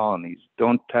your colonies,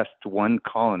 don't test one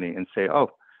colony and say, oh,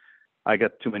 I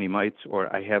got too many mites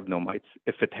or I have no mites.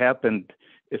 If it happened,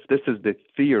 if this is the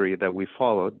theory that we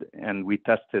followed and we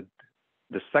tested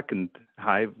the second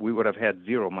hive, we would have had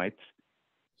 0 mites,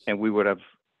 and we would have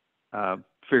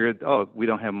figured, oh, we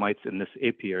don't have mites in this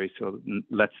apiary, so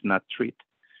let's not treat.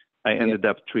 I ended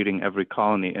up treating every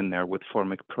colony in there with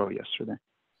Formic Pro yesterday.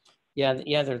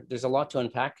 Yeah, there's a lot to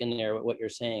unpack in there with what you're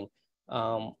saying.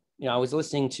 I was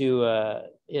listening to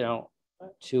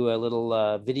to a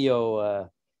little video.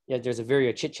 There's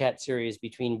a chit chat series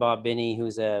between Bob Binney,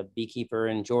 who's a beekeeper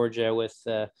in Georgia, with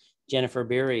Jennifer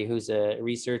Berry, who's a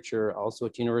researcher also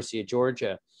at the University of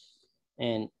Georgia.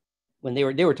 And when they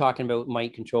were talking about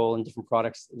mite control and different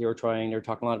products they were talking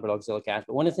a lot about oxalic acid.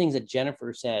 But one of the things that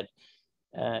Jennifer said,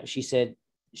 she said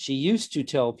she used to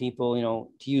tell people,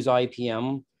 to use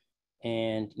IPM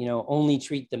and, only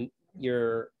treat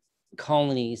your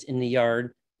colonies in the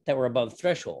yard that were above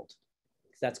threshold.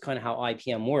 That's kind of how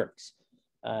IPM works.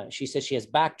 She says she has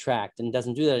backtracked and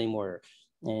doesn't do that anymore.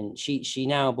 And she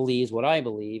now believes what I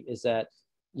believe is that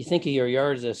you think of your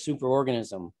yard as a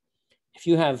superorganism. If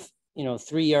you have,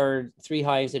 3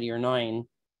 hives out of your 9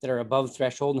 that are above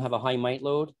threshold and have a high mite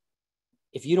load,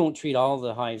 if you don't treat all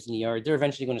the hives in the yard, they're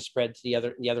eventually going to spread to the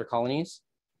other colonies.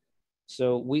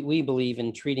 So we believe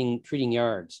in treating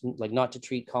yards, like not to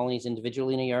treat colonies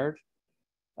individually in a yard.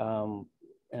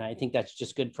 And I think that's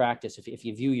just good practice if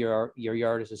you view your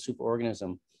yard as a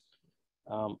superorganism.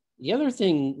 The other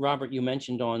thing, Robert, you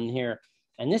mentioned on here,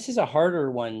 and this is a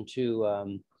harder one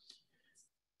to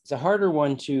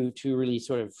really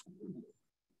sort of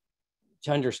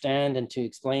to understand and to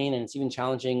explain, and it's even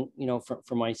challenging,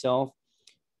 for myself,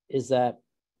 is that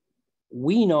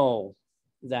we know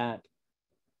that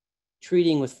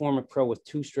treating with Formic Pro with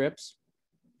 2 strips,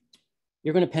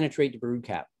 you're going to penetrate the brood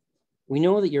cap. We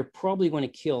know that you're probably going to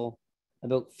kill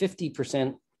about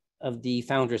 50% of the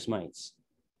foundress mites,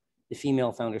 the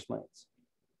female foundress mites.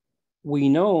 We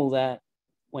know that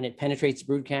when it penetrates the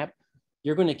brood cap,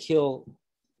 you're going to kill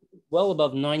well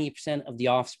above 90% of the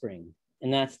offspring.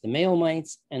 And that's the male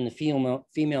mites and the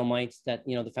female mites that,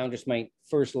 the foundress mite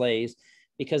first lays,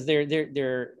 because they're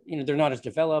not as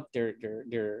developed,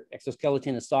 their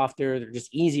exoskeleton is softer, they're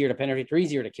just easier to penetrate, they're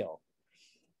easier to kill.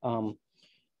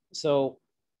 So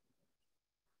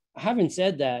having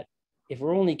said that, if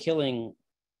we're only killing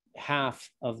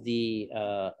half of the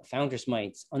foundress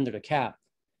mites under the cap,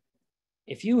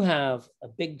 if you have a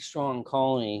big, strong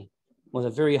colony with a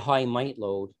very high mite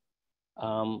load,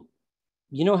 how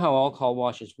alcohol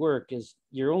washes work is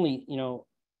you're only,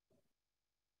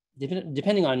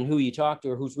 depending on who you talk to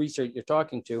or whose research you're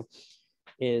talking to,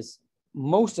 is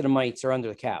most of the mites are under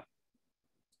the cap.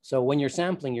 So when you're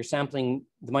sampling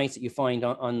the mites that you find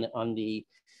on the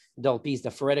adult bees,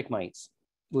 the phoretic mites,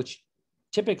 which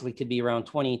typically could be around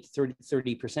 20 to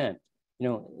 30%.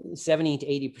 70 to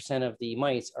 80% of the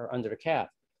mites are under the cap.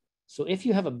 So if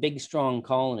you have a big, strong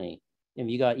colony, and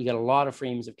you got a lot of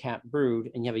frames of cap brood,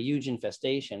 and you have a huge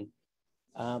infestation,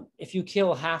 if you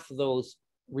kill half of those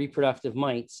reproductive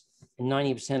mites and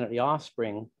 90% of the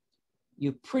offspring,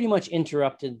 you pretty much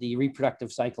interrupted the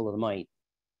reproductive cycle of the mite.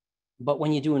 But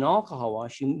when you do an alcohol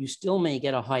wash, you still may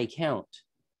get a high count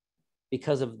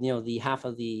because of the half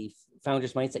of the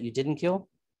foundress mites that you didn't kill.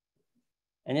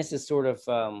 And this is sort of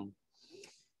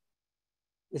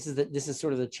this is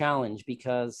sort of the challenge,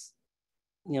 because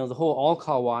the whole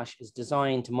alcohol wash is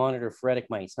designed to monitor phoretic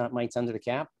mites, not mites under the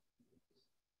cap.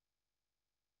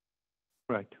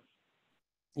 Right.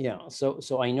 Yeah.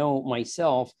 So I know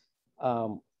myself,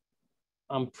 I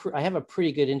have a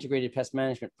pretty good integrated pest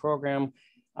management program.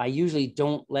 I usually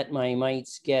don't let my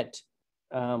mites get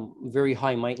very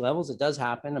high mite levels. It does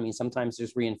happen. I mean, sometimes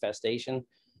there's reinfestation,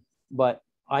 but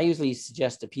I usually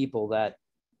suggest to people that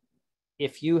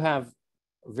if you have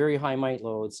very high mite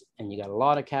loads and you got a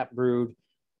lot of cap brood,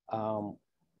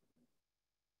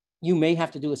 you may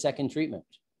have to do a second treatment,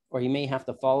 or you may have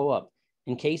to follow up.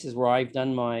 In cases where I've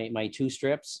done my 2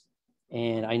 strips,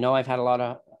 and I know I've had a lot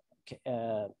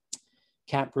of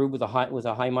cap brood with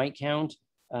a high mite count,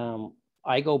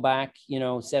 I go back,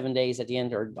 7 days at the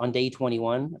end, or on day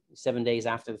 21, 7 days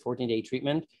after the 14-day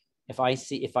treatment. If I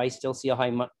still see a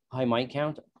high mite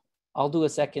count, I'll do a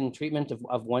second treatment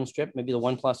of one strip, maybe the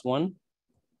 1+1,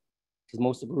 because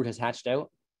most of the brood has hatched out.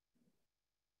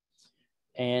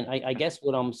 And I guess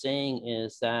what I'm saying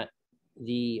is that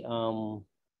the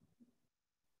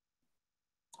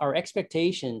our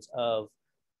expectations of,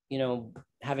 you know,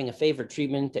 having a favorite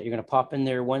treatment that you're going to pop in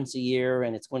there once a year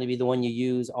and it's going to be the one you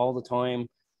use all the time,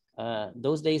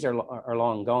 those days are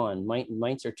long gone.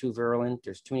 Mites are too virulent.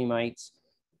 There's too many mites.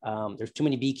 There's too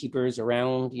many beekeepers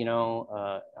around, you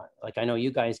know, like I know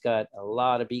you guys got a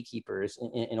lot of beekeepers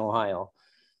in Ohio.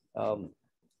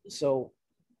 So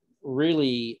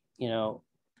really, you know,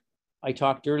 I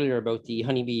talked earlier about the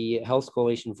Honeybee Health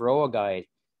Coalition Varroa Guide,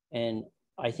 and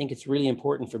I think it's really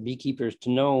important for beekeepers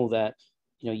to know that,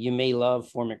 you know, you may love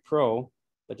Formic Pro,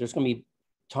 but there's going to be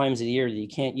times of the year that you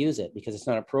can't use it because it's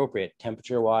not appropriate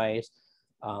temperature-wise.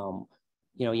 You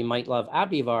know, you might love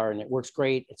Apiary and it works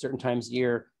great at certain times of the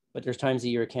year, but there's times of the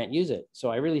year you can't use it. So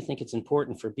I really think it's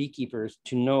important for beekeepers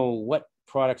to know what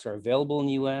products are available in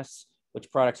the US, which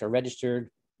products are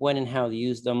registered, when and how to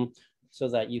use them, so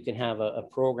that you can have a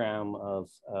program of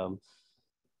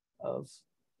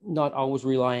not always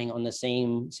relying on the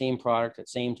same product at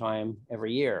the same time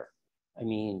every year. I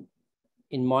mean,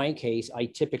 in my case, I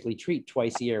typically treat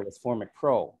twice a year with Formic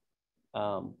Pro.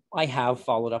 I have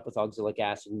followed up with oxalic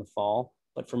acid in the fall,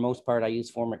 but for most part, I use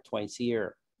Formic twice a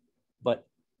year. But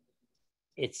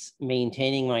it's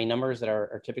maintaining my numbers that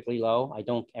are typically low. I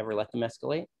don't ever let them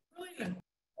escalate.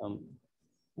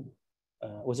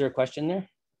 Was there a question there?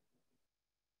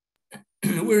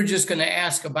 We were just going to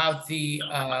ask about the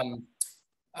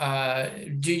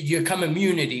do you come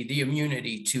immunity, the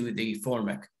immunity to the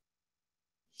Formic?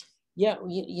 Yeah,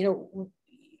 you know,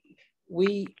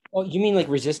 oh, you mean like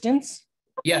resistance?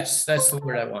 Yes, that's the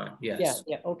word I want. Yes.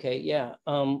 Yeah, okay, yeah.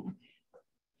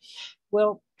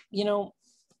 Well, you know,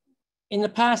 in the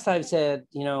past I've said,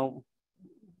 you know,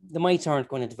 the mites aren't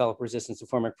going to develop resistance to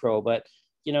Formic Pro, but,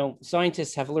 you know,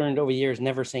 scientists have learned over the years,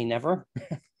 never say never,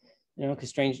 you know, because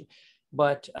strange,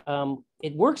 but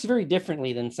it works very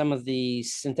differently than some of the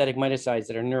synthetic miticides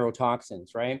that are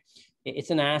neurotoxins, right? It's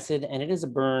an acid and it is a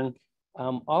burn.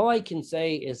 All I can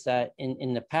say is that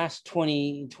in the past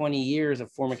 20 years of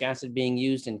formic acid being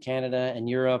used in Canada and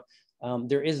Europe,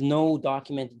 there is no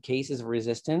documented cases of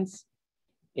resistance.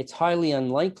 It's highly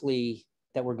unlikely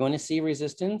that we're going to see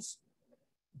resistance,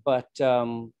 but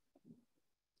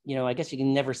you know, I guess you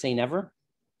can never say never.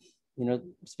 You know,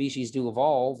 species do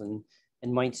evolve and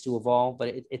mites do evolve,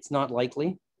 but it's not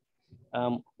likely.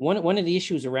 One of the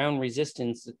issues around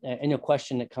resistance, in a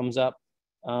question that comes up,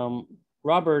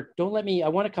 Robert, don't let me, I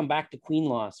want to come back to queen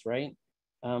loss, right?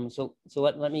 So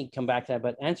let me come back to that,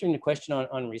 but answering the question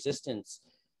on resistance,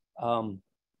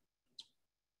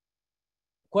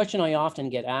 question I often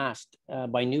get asked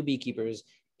by new beekeepers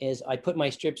is, I put my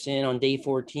strips in on day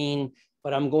 14,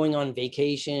 but I'm going on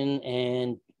vacation,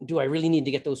 and do I really need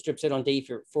to get those strips out on day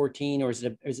 14, or is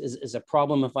it a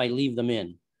problem if I leave them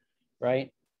in,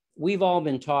 right? We've all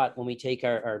been taught when we take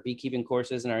our beekeeping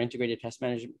courses and our integrated pest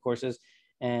management courses,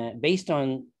 based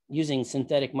on using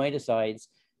synthetic miticides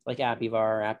like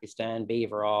Apivar, Apistan,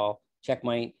 Baverol,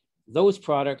 Checkmite, those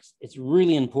products, it's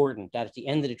really important that at the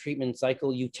end of the treatment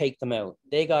cycle, you take them out.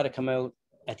 They got to come out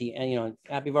at the end, you know,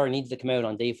 Apivar needs to come out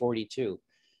on day 42.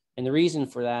 And the reason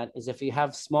for that is if you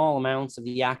have small amounts of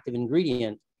the active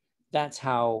ingredient, that's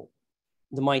how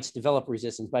the mites develop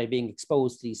resistance, by being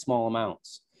exposed to these small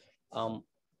amounts.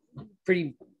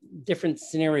 Pretty different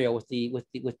scenario with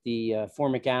the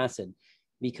formic acid,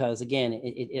 because again,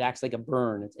 it acts like a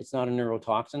burn. It's not a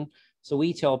neurotoxin. So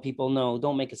we tell people, no,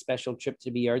 don't make a special trip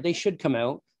to the BR. They should come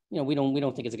out. You know, we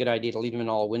don't think it's a good idea to leave them in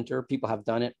all winter. People have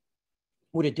done it.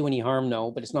 Would it do any harm?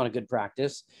 No, but it's not a good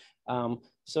practice.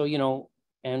 So, you know,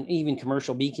 and even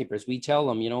commercial beekeepers, we tell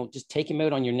them, you know, just take them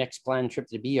out on your next planned trip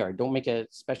to the BR. Don't make a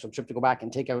special trip to go back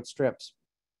and take out strips.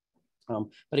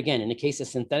 But again, in the case of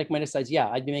synthetic miticides, yeah,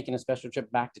 I'd be making a special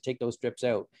trip back to take those strips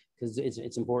out because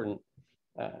it's important.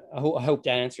 I hope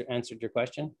that answered your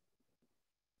question.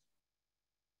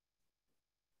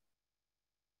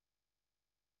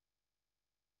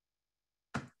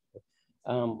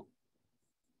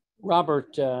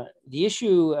 Robert, the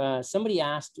issue, somebody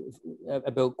asked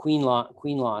about queen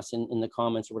loss in the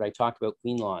comments, where I talked about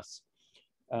queen loss.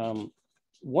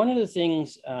 One of the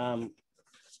things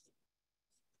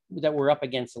that we're up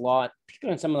against a lot,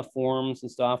 particularly on some of the forums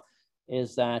and stuff,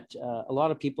 is that a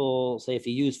lot of people say if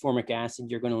you use formic acid,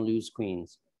 you're going to lose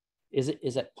queens. Is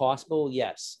it possible?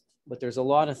 Yes, but there's a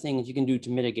lot of things you can do to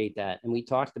mitigate that. And we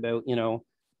talked about, you know,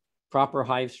 proper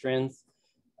hive strength,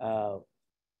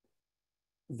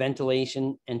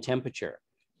 ventilation, and temperature.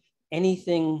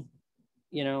 Anything,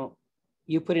 you know,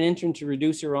 you put an entrant to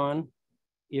reducer on,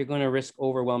 you're going to risk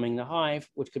overwhelming the hive,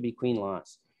 which could be queen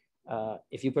loss.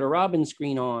 If you put a robin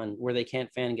screen on where they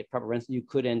can't fan and get proper rents, you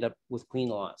could end up with queen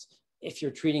loss. If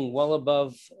you're treating well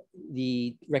above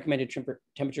the recommended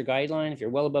temperature guideline, if you're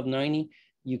well above 90,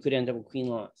 you could end up with queen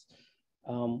loss.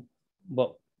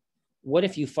 But what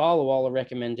if you follow all the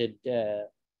recommended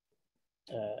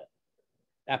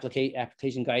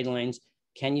application guidelines?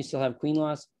 Can you still have queen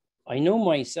loss? I know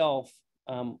myself,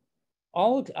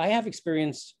 I have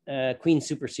experienced queen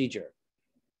supersedure.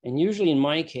 And usually in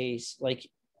my case, like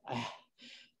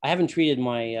I haven't treated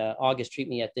my August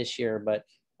treatment yet this year, but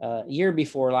year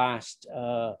before last,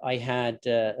 I had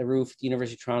a roof at the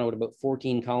University of Toronto with about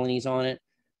 14 colonies on it.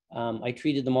 I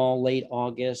treated them all late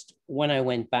August. When I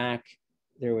went back,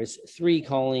 there was 3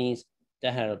 colonies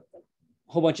that had a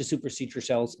whole bunch of supersedure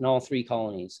cells in all 3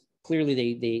 colonies. Clearly,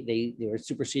 they were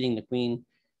superseding the queen.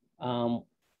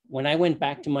 When I went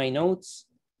back to my notes,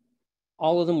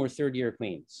 all of them were 3rd-year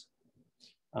queens.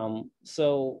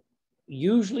 So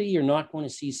usually you're not going to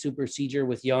see supersedure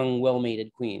with young,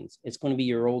 well-mated queens. It's going to be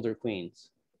your older queens.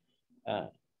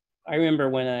 I remember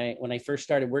when I first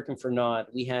started working for Nod,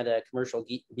 we had a commercial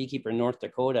beekeeper in North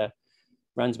Dakota,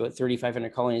 runs about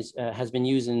 3,500 colonies, has been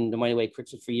using the Mighty Way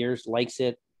Quickship for years, likes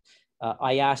it.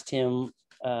 I asked him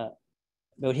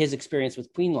about his experience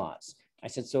with queen loss. I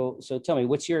said, so tell me,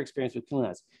 what's your experience with queen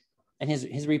loss? And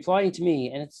his reply to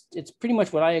me, and it's pretty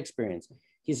much what I experienced.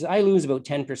 He says, I lose about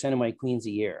 10% of my queens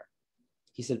a year.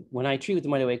 He said, when I treat with the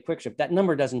Mighty Way Quickship, that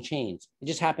number doesn't change. It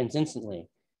just happens instantly.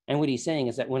 And what he's saying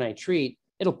is that when I treat,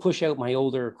 it'll push out my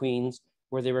older queens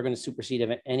where they were going to supersede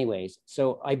it anyways.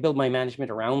 So I build my management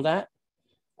around that.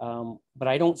 But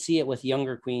I don't see it with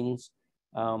younger queens.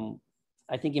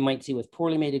 I think you might see with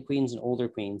poorly mated queens and older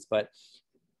queens, but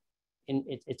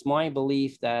it's my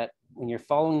belief that when you're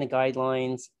following the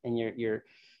guidelines and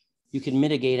you can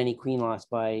mitigate any queen loss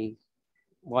by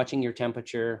watching your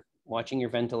temperature, watching your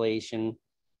ventilation.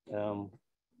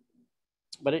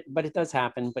 But it does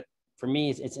happen. But for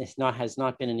me, has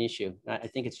not been an issue. I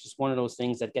think it's just one of those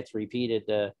things that gets repeated.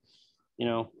 You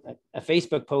know, a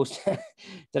Facebook post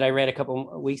that I read a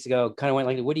couple of weeks ago kind of went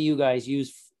like, what do you guys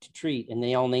use to treat? And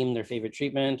they all named their favorite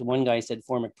treatment. One guy said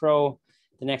Formic Pro.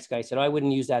 The next guy said, I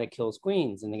wouldn't use that, it kills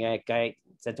queens. And the guy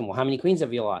said to him, well, how many queens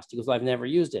have you lost? He goes, well, I've never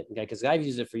used it. Because I've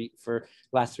used it for the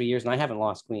last 3 years and I haven't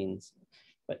lost queens.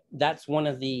 But that's one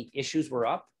of the issues we're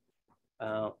up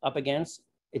against.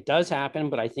 It does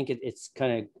happen, but I think it's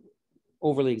kind of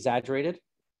overly exaggerated.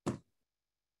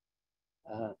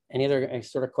 Any other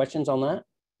sort of questions on that?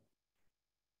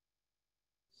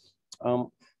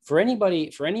 For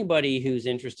anybody who's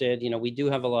interested, you know, we do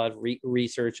have a lot of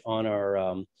research on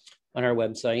our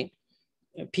website.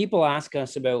 People ask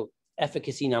us about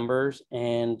efficacy numbers,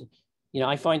 and you know,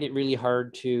 I find it really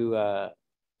hard to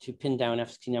pin down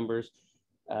efficacy numbers.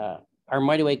 Our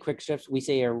Mighty Way quick strips, we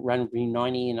say, are run between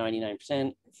 90 and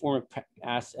 99%. Formic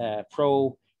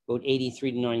Pro, about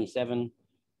 83 to 97.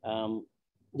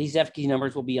 These efficacy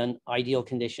numbers will be on ideal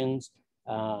conditions.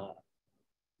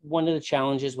 One of the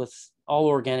challenges with all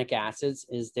organic acids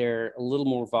is they're a little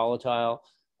more volatile.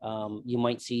 You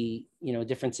might see, you know,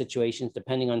 different situations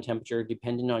depending on temperature,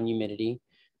 depending on humidity.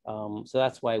 So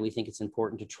that's why we think it's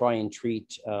important to try and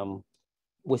treat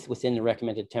within the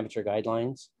recommended temperature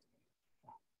guidelines.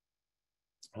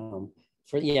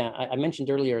 I mentioned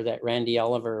earlier that Randy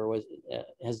Oliver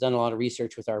has done a lot of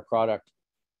research with our product.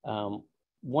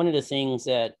 One of the things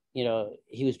that, you know,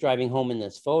 he was driving home in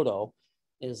this photo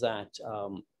is that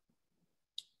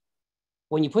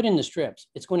when you put in the strips,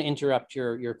 it's going to interrupt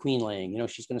your queen laying. You know,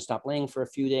 she's going to stop laying for a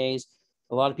few days.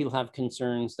 A lot of people have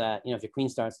concerns that, you know, if your queen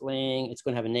starts laying, it's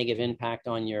going to have a negative impact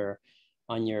on your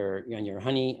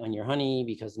honey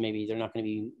because maybe they're not going to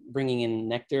be bringing in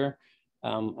nectar.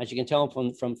 As you can tell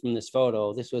from this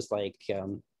photo, this was like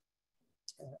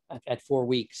at 4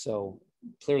 weeks, so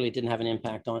clearly it didn't have an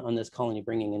impact on this colony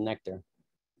bringing in nectar.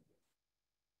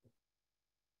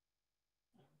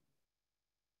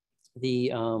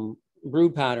 The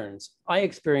brood patterns, I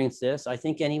experienced this. I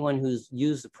think anyone who's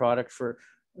used the product for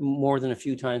more than a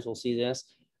few times will see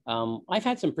this. I've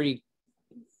had some pretty,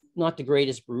 not the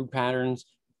greatest brood patterns.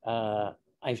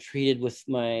 I've treated with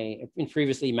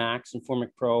previously Max and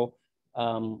Formic Pro.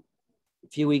 A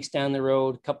few weeks down the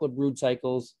road, a couple of brood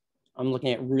cycles, I'm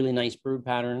looking at really nice brood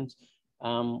patterns.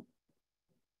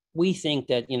 We think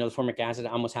that, you know, the formic acid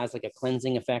almost has like a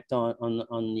cleansing effect on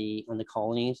the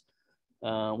colonies.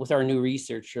 With our new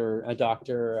researcher,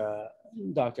 Dr.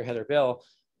 Heather Bill,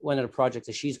 one of the projects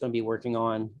that she's going to be working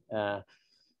on,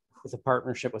 with a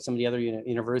partnership with some of the other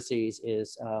universities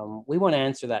is we want to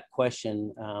answer that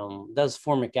question. Does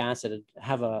formic acid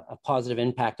have a positive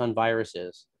impact on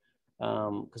viruses?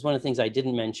 Because one of the things I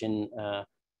didn't mention,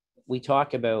 we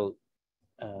talk about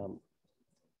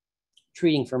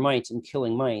treating for mites and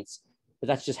killing mites, but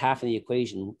that's just half of the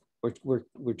equation.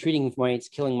 We're treating mites,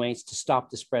 killing mites to stop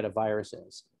the spread of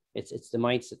viruses. It's the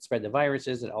mites that spread the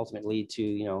viruses that ultimately lead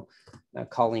to,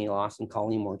 colony loss and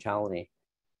colony mortality.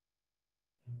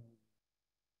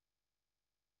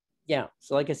 Yeah,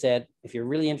 so like I said, if you're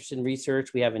really interested in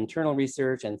research, we have internal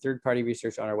research and third-party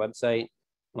research on our website.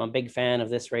 I'm a big fan of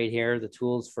this right here, the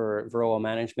tools for varroa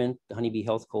management, the Honeybee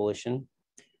Health Coalition.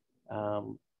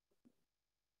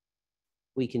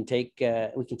 We can take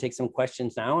some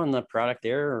questions now on the product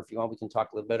there, or if you want, we can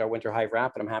talk a little bit about our winter hive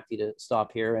wrap, and I'm happy to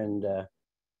stop here and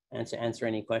answer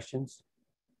any questions.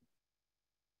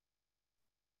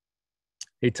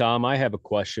 Hey, Tom, I have a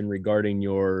question regarding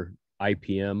your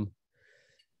IPM.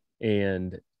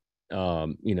 And,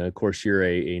 of course, you're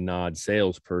a NOD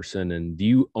salesperson. And do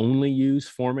you only use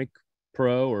Formic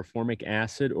Pro or formic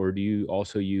acid, or do you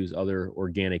also use other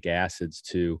organic acids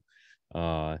to,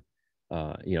 in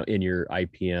your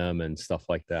IPM and stuff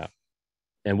like that?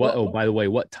 And by the way,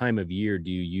 what time of year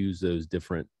do you use those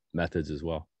different methods as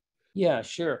well? Yeah,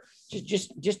 sure.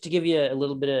 Just to give you a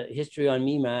little bit of history on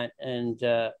me, Matt, and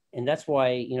that's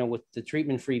why, with the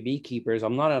treatment-free beekeepers,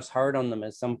 I'm not as hard on them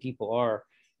as some people are.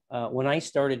 When I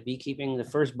started beekeeping, the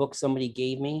first book somebody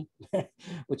gave me,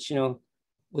 which,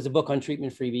 was a book on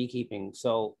treatment-free beekeeping.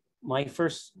 So my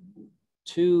first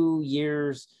 2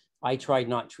 years, I tried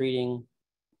not treating,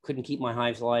 couldn't keep my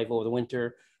hives alive over the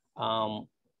winter.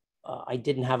 I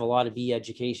didn't have a lot of bee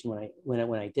education when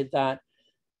I did that.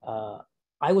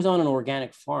 I was on an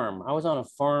organic farm. I was on a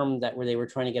farm where they were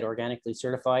trying to get organically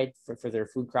certified for their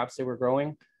food crops they were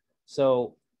growing.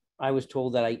 So I was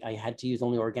told that I had to use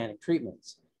only organic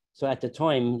treatments. So at the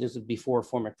time, this was before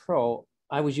Formic Pro,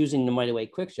 I was using the Might Away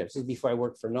quick strips. This is before I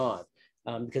worked for NOD,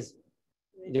 because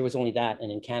there was only that.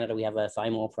 And in Canada, we have a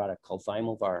thymol product called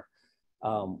Thymovar.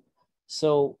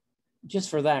 So just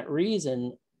for that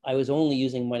reason, I was only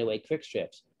using Might Away quick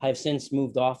strips. I have since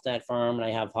moved off that farm, and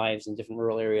I have hives in different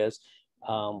rural areas.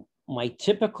 My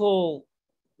typical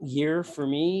year for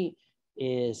me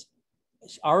is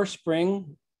our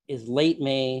spring is late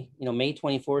May, May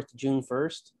 24th to June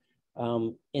 1st.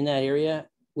 In that area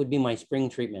would be my spring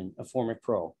treatment of Formic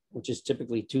Pro, which is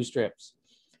typically 2 strips.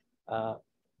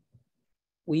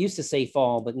 We used to say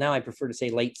fall, but now I prefer to say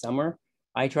late summer.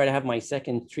 I try to have my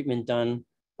second treatment done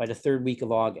by the 3rd week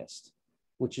of August,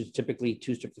 which is typically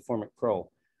 2 strips of Formic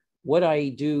Pro. What I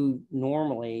do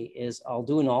normally is I'll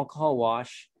do an alcohol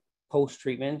wash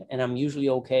post-treatment, and I'm usually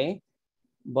okay.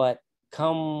 But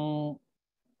come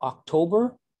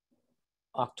October,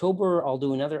 I'll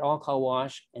do another alcohol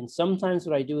wash. And sometimes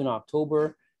what I do in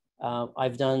October,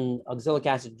 I've done oxalic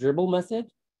acid dribble method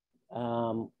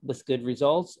with good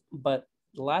results. But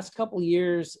the last couple of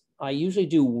years, I usually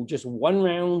do just 1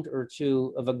 round or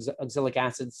 2 of oxalic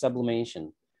acid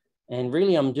sublimation. And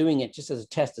really, I'm doing it just as a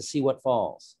test to see what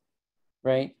falls,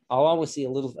 right? I'll always see a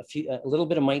little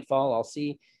bit of mite fall. I'll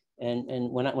see,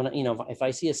 and when if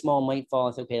I see a small mite fall,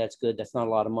 I think, okay, that's good. That's not a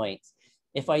lot of mites.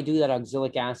 If I do that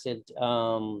oxalic acid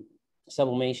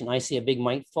sublimation, I see a big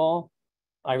mite fall,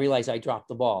 I realize I dropped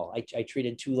the ball. I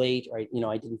treated too late, or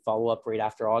I didn't follow up right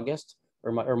after August,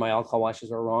 or my alcohol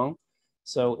washes are wrong.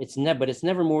 So it's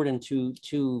never more than two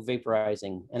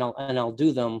vaporizing, and I'll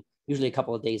do them usually a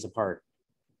couple of days apart.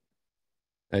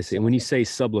 I see. And when you say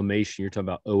sublimation, you're talking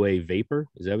about OA vapor.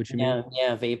 Is that what you mean?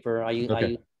 Yeah, vapor. I use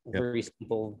a very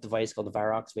simple device called the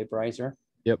Virox vaporizer.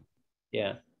 Yep.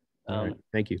 Yeah. All right.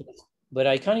 Thank you. But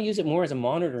I kind of use it more as a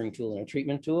monitoring tool and a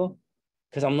treatment tool,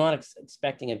 because I'm not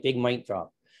expecting a big mite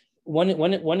drop. One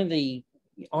of the,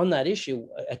 on that issue,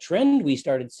 a trend we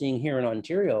started seeing here in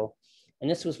Ontario, and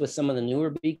this was with some of the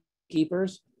newer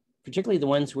beekeepers, particularly the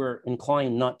ones who are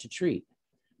inclined not to treat.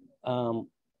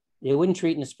 They wouldn't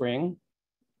treat in the spring,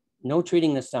 no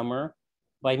treating this summer.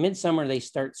 By midsummer, they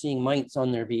start seeing mites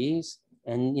on their bees.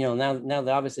 And now that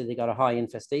obviously they got a high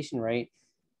infestation rate,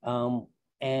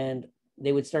 and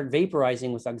they would start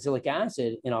vaporizing with oxalic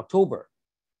acid in October,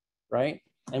 right?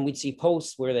 And we'd see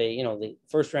posts where they, the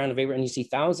first round of vapor, and you see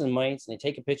 1,000 mites, and they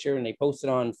take a picture and they post it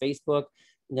on Facebook.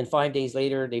 And then 5 days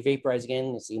later, they vaporize again,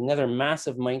 and you see another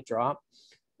massive mite drop.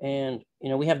 And,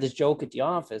 we have this joke at the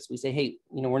office. We say, hey,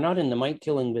 we're not in the mite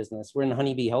killing business. We're in the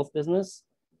honeybee health business.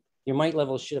 Your mite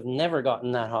levels should have never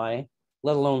gotten that high,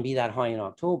 let alone be that high in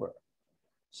October.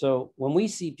 So when we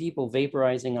see people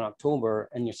vaporizing in October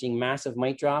and you're seeing massive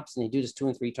mite drops, and they do this 2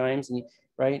 and 3 times,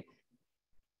 right?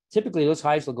 Typically those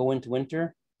hives will go into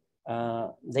winter.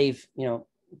 They've,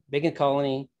 big in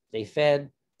colony, they fed,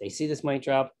 they see this mite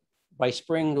drop. By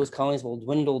spring, those colonies will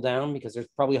dwindle down because there's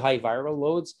probably high viral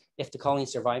loads if the colony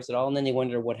survives at all. And then they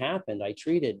wonder what happened. I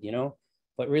treated,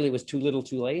 but really it was too little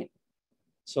too late.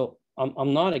 So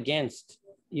I'm not against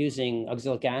using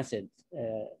oxalic acid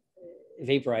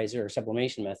vaporizer or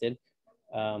sublimation method.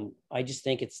 I just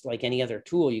think it's like any other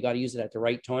tool. You got to use it at the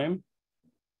right time.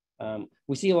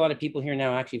 We see a lot of people here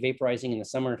now actually vaporizing in the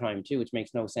summertime too, which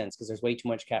makes no sense because there's way too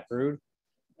much cat brood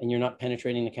and you're not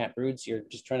penetrating the cat broods. You're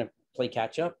just trying to play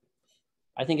catch up.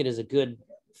 I think it is a good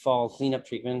fall cleanup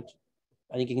treatment.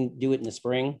 I think you can do it in the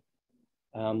spring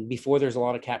before there's a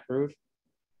lot of cat brood,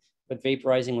 but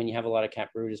vaporizing when you have a lot of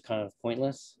cat brood is kind of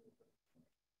pointless.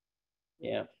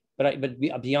 Yeah, but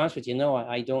I'll be honest with you, no,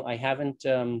 I haven't,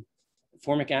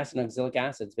 formic acid and oxalic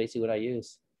acid is basically what I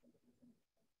use.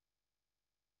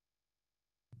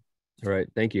 All right,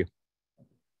 thank you.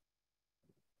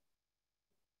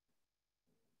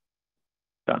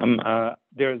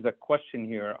 There's a question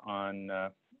here on,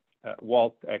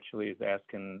 Walt actually is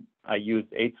asking, I use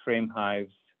 8-frame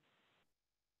hives.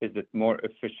 Is it more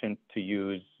efficient to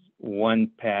use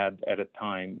one pad at a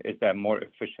time? Is that more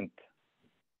efficient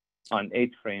on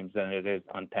 8 frames than it is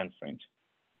on 10 frames?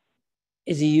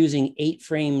 Is he using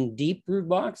 8-frame deep brood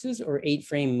boxes or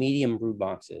 8-frame medium brood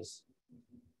boxes?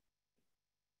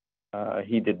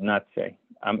 He did not say.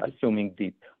 I'm assuming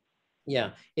deep.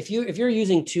 Yeah, if you're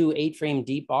using 2 8-frame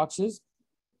deep boxes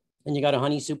and you got a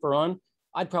honey super on,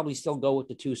 I'd probably still go with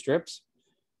the 2 strips.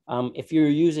 If you're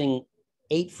using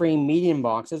 8-frame medium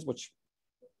boxes, which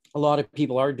a lot of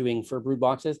people are doing for brood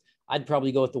boxes, I'd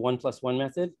probably go with the 1+1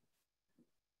 method.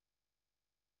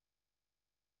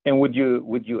 And would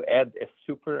you add a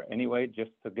super anyway,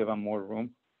 just to give them more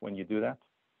room when you do that?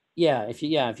 Yeah,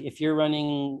 if you're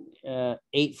running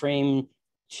 8-frame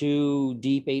 2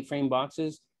 deep 8-frame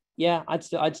boxes, yeah,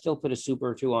 I'd still put a super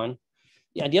or 2 on.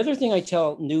 Yeah, the other thing I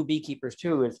tell new beekeepers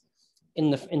too is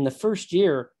in the first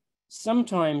year,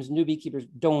 sometimes new beekeepers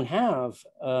don't have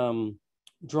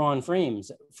drawn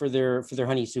frames for their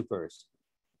honey supers.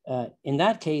 In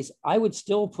that case, I would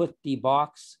still put the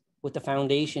box with the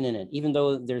foundation in it, even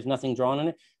though there's nothing drawn in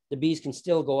it. The bees can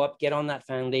still go up, get on that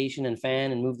foundation and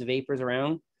fan and move the vapors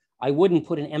around. I wouldn't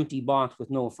put an empty box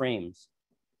with no frames.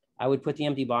 I would put the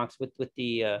empty box with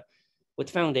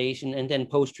foundation, and then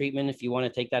post-treatment, if you want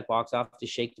to take that box off, to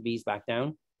shake the bees back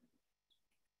down.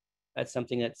 That's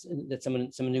something that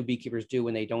some new beekeepers do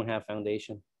when they don't have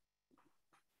foundation.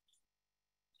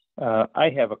 I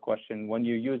have a question. When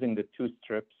you're using the 2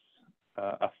 strips,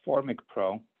 a Formic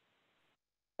Pro,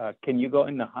 can you go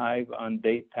in the hive on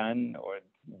day 10 or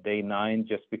day 9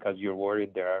 just because you're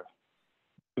worried there are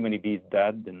too many bees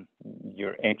dead and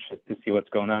you're anxious to see what's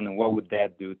going on? And what would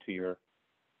that do to your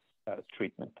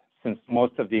treatment, since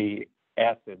most of the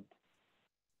acid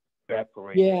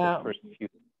evaporates? Yeah, the first few.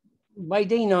 By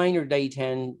day 9 or day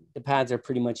 10, the pads are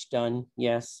pretty much done.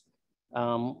 Yes,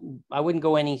 I wouldn't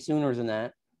go any sooner than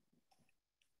that.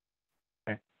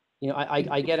 Okay.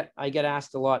 I get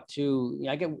asked a lot too.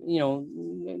 I get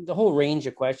the whole range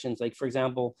of questions. Like, for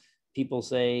example, people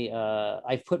say,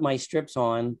 I've put my strips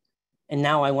on, and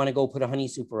now I want to go put a honey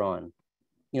super on.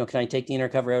 Can I take the inner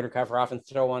cover, outer cover off and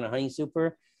throw on a honey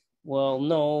super? Well,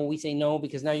 no, we say no,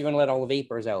 because now you're going to let all the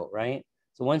vapors out, right?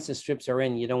 So once the strips are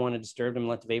in, you don't want to disturb them and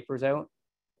let the vapors out.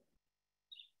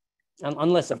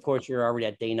 Unless, of course, you're already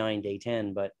at day 9, day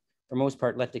 10. But for most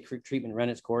part, let the treatment run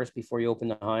its course before you open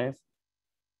the hive.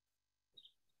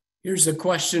 Here's a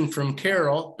question from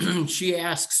Carol. She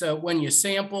asks, when you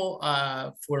sample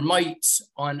for mites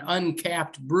on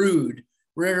uncapped brood,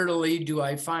 rarely do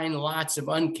I find lots of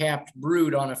uncapped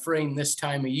brood on a frame this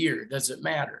time of year. Does it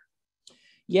matter?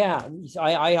 Yeah,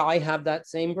 I have that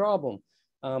same problem.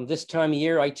 This time of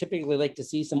year, I typically like to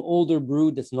see some older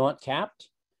brood that's not capped.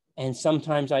 And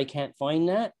sometimes I can't find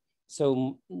that.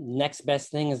 So next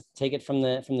best thing is take it from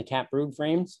the cap brood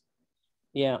frames.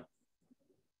 Yeah.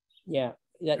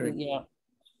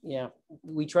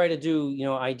 We try to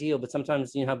do, ideal, but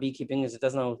sometimes, how beekeeping is, it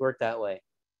doesn't always work that way.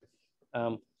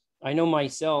 I know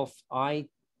myself,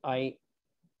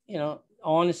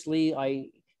 honestly,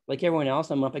 like everyone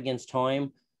else, I'm up against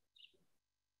time.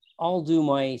 I'll do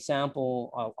my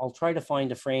sample. I'll try to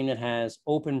find a frame that has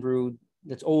open brood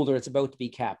that's older, it's about to be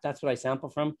capped. That's what I sample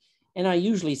from. And I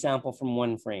usually sample from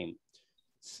 1 frame.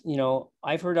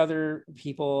 I've heard other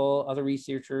people, other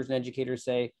researchers and educators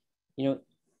say,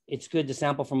 it's good to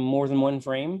sample from more than 1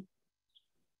 frame.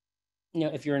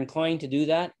 If you're inclined to do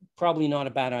that, probably not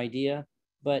a bad idea.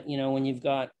 But, when you've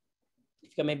got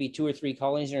maybe 2 or 3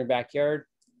 colonies in your backyard,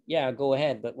 yeah, go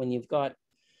ahead. But when you've got,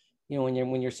 you know,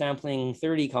 when you're sampling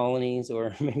 30 colonies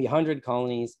or maybe 100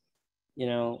 colonies, you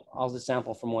know, I'll just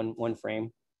sample from one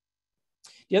frame.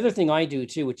 The other thing I do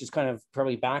too, which is kind of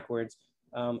probably backwards,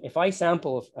 if I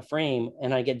sample a frame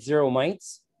and I get 0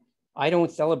 mites, I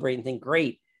don't celebrate and think,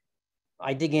 great.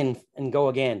 I dig in and go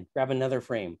again, grab another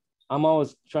frame. I'm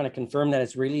always trying to confirm that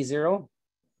it's really 0.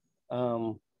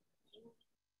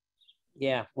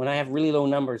 Yeah, when I have really low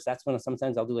numbers, that's when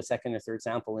sometimes I'll do a second or third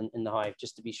sample in the hive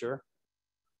just to be sure.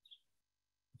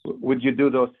 Would you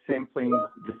do those samplings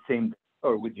the same,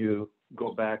 or would you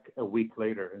go back a week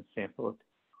later and sample it?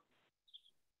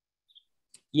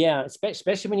 Yeah,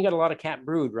 especially when you got a lot of capped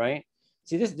brood, right?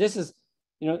 See, this is,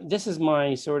 you know, this is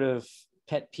my sort of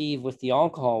pet peeve with the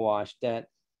alcohol wash, that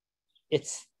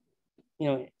it's, you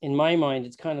know, in my mind,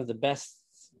 it's kind of the best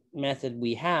method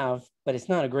we have, but it's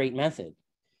not a great method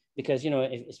because, you know,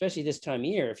 especially this time of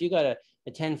year, if you got a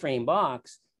 10 frame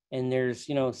box and there's,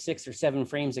 you know, 6 or 7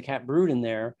 frames of capped brood in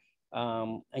there,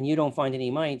 and you don't find any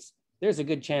mites, there's a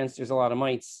good chance there's a lot of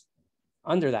mites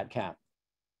under that cap.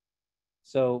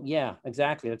 So yeah,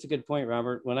 exactly. That's a good point,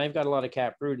 Robert. When I've got a lot of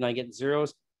capped brood and I get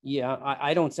 0s, yeah,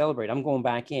 I don't celebrate. I'm going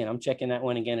back in. I'm checking that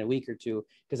one again in a week or two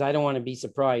because I don't want to be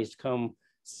surprised come,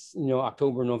 you know,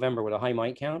 October, November with a high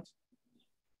mite count.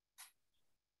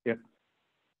 Yeah.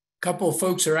 A couple of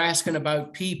folks are asking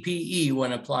about PPE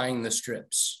when applying the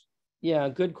strips. Yeah,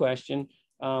 good question.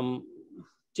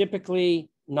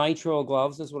 Typically, nitrile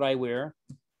gloves is what I wear.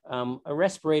 A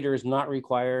respirator is not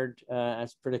required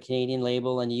as per the Canadian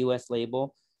label and the US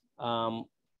label.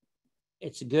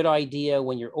 It's a good idea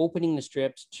when you're opening the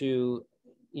strips to,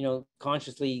 you know,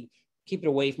 consciously keep it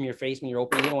away from your face when you're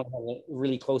opening. You don't want to have it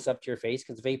really close up to your face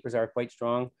because the vapors are quite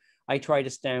strong. I try to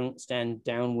stand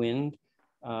downwind.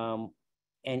 And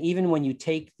even when you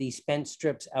take the spent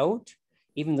strips out,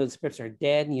 even though the strips are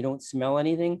dead and you don't smell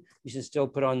anything, you should still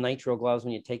put on nitrile gloves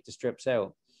when you take the strips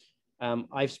out.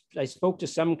 I spoke to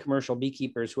some commercial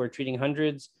beekeepers who are treating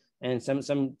hundreds and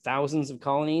some thousands of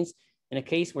colonies. In a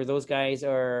case where those guys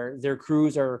their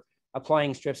crews are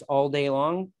applying strips all day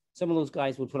long, some of those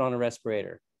guys would put on a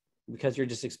respirator because you're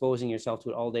just exposing yourself to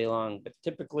it all day long. But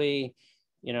typically,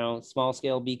 you know, small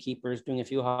scale beekeepers doing a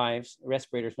few hives, a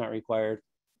respirator is not required.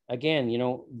 Again, you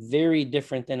know, very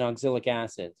different than oxalic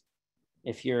acid.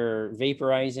 If you're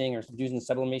vaporizing or using the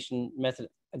sublimation method,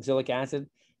 oxalic acid,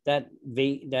 that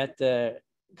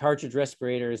cartridge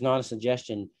respirator is not a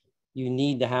suggestion. You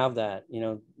need to have that. You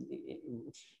know,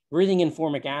 breathing in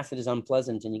formic acid is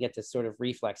unpleasant and you get this sort of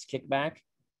reflex kickback,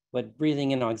 but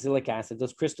breathing in oxalic acid,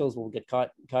 those crystals will get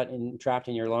caught and trapped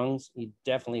in your lungs. You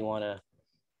definitely want a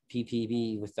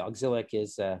PPB with the oxalic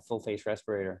is a full face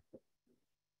respirator.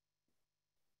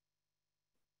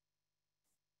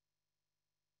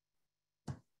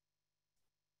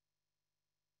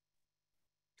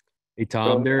 Hey,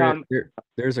 Tom,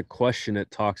 there's a question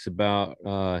that talks about,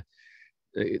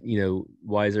 you know,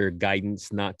 why is there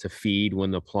guidance not to feed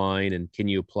when applying, and can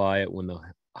you apply it when the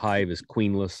hive is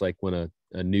queenless, like when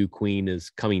a new queen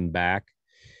is coming back?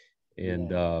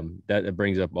 And that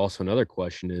brings up also another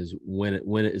question is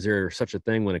when is there such a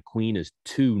thing when a queen is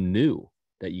too new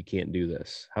that you can't do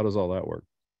this? How does all that work?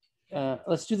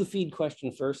 Let's do the feed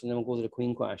question first, and then we'll go to the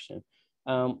queen question.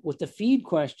 With the feed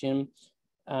question,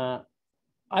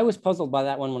 I was puzzled by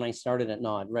that one when I started at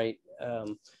Nod, right?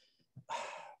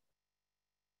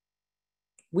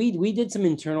 We did some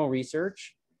internal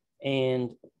research,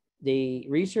 and the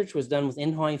research was done with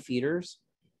in-hive feeders.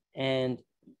 And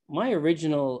my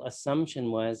original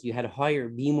assumption was you had a higher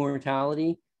bee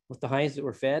mortality with the hives that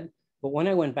were fed. But when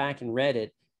I went back and read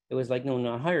it, it was like,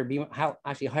 no, higher bee,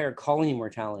 actually higher colony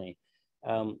mortality.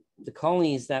 The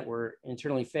colonies that were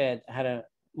internally fed had a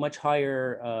much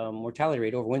higher mortality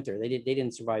rate over winter. They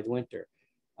didn't survive the winter.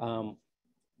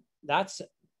 That's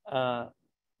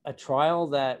a trial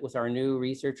that with our new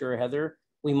researcher, Heather,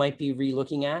 we might be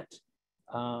re-looking at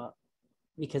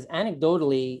because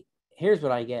anecdotally, here's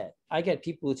what I get. I get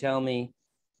people who tell me,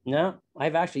 no,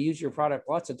 I've actually used your product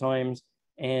lots of times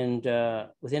and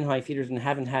with in-hive feeders and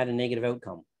haven't had a negative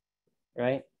outcome,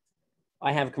 right?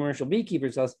 I have commercial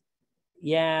beekeepers who say,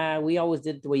 yeah, we always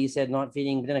did the way you said, not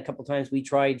feeding, but then a couple of times we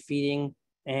tried feeding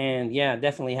and yeah,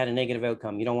 definitely had a negative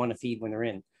outcome. You don't want to feed when they're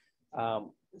in.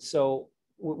 So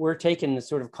we're taking the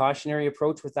sort of cautionary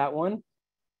approach with that one,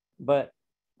 but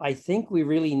I think we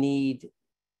really need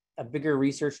a bigger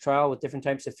research trial with different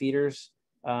types of feeders.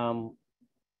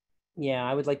 Yeah,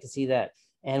 I would like to see that.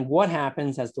 And what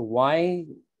happens as to why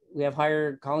we have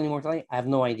higher colony mortality, I have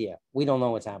no idea. We don't know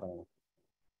what's happening.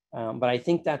 But I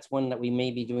think that's one that we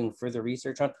may be doing further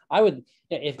research on. I would,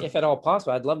 if at all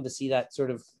possible, I'd love to see that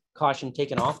sort of caution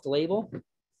taken off the label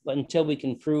but until we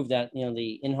can prove that, you know,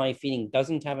 the in-hive feeding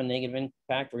doesn't have a negative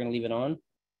impact, we're going to leave it on.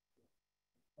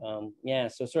 Yeah,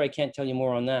 so sorry, I can't tell you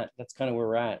more on that. That's kind of where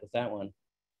we're at with that one.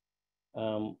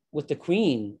 With the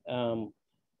queen,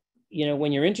 you know,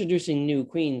 when you're introducing new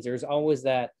queens, there's always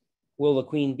that, will the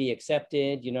queen be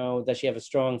accepted? You know, does she have a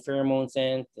strong pheromone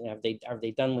scent? Are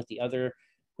they done with the other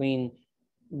queen?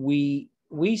 We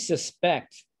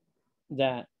suspect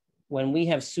that when we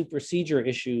have supersedure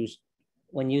issues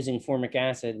when using formic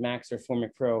acid, Max or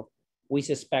Formic Pro, we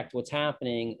suspect what's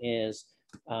happening is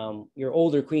your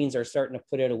older queens are starting to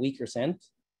put out a weaker scent.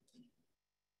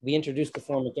 We introduce the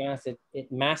formic acid,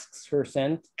 it masks her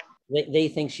scent. They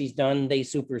think she's done, they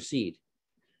supersede.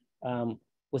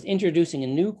 With introducing a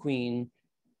new queen,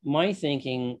 my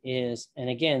thinking is, and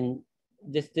again,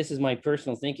 this is my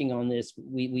personal thinking on this,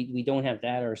 we don't have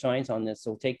data or science on this,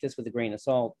 so take this with a grain of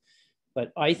salt.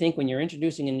 But I think when you're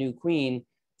introducing a new queen,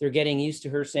 they're getting used to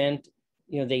her scent.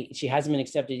 You know, she hasn't been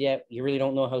accepted yet. You really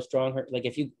don't know how strong her, like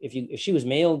if she was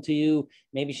mailed to you,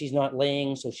 maybe she's not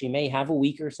laying, so she may have a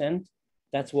weaker scent.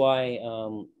 That's why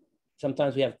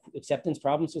sometimes we have acceptance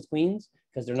problems with queens,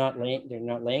 because they're not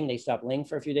laying, they stop laying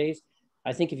for a few days.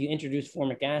 I think if you introduce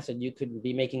formic acid, you could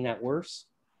be making that worse.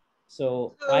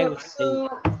 So I would say,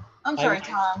 I'm sorry,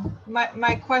 Tom.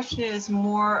 My question is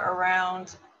more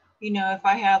around, you know, if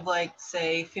I have like,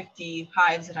 say, 50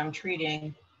 hives that I'm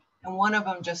treating and one of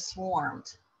them just swarmed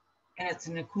and it's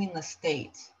in a queenless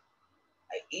state,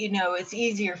 you know, it's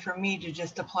easier for me to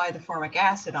just apply the formic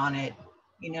acid on it,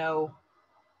 you know,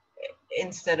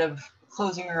 instead of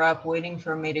closing her up, waiting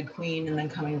for a mated queen and then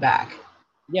coming back.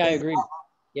 Yeah, I agree.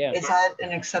 Yeah. Is that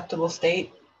an acceptable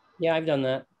state? Yeah, I've done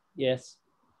that. Yes.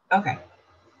 Okay.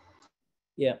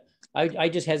 Yeah. I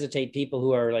just hesitate people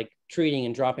who are like treating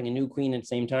and dropping a new queen at the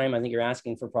same time. I think you're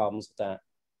asking for problems with that.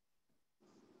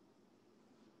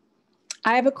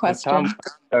 I have a question. Tom,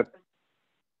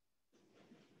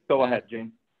 go ahead,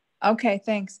 Jane. Okay,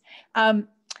 thanks. I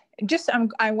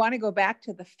want to go back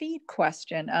to the feed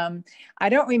question. I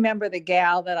don't remember the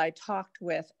gal that I talked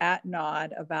with at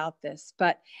NOD about this,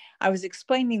 but I was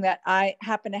explaining that I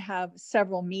happen to have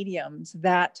several mediums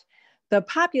that the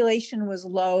population was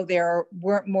low. There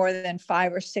weren't more than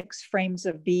 5 or 6 frames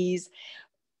of bees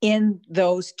in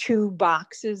those 2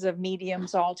 boxes of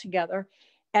mediums altogether.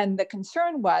 And the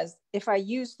concern was, if I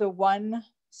use the one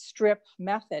strip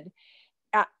method,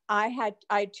 I had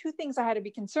 2 things I had to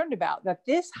be concerned about: that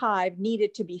this hive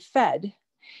needed to be fed,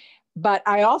 but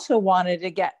I also wanted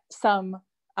to get some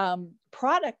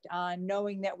product on,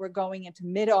 knowing that we're going into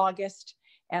mid-August,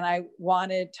 and I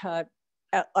wanted to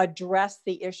address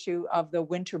the issue of the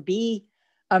winter bee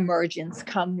emergence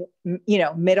come, you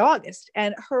know, mid-August.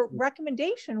 And her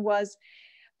recommendation was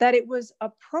that it was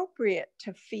appropriate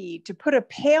to put a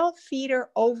pale feeder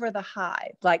over the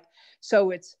hive, like,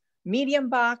 so it's medium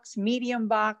box,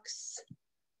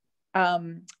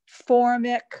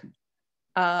 formic,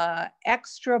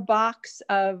 extra box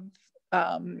of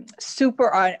a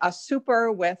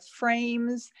super with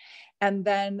frames, and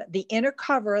then the inner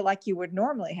cover like you would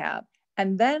normally have,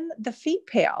 and then the feed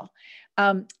pail.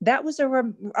 That was a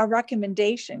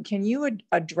recommendation. Can you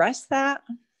address that?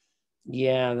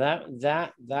 Yeah,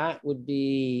 that would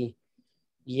be,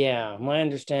 yeah, my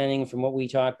understanding from what we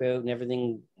talked about and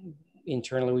everything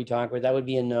internally we talked about, that would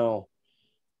be a no.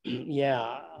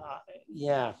 Yeah,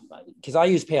 because I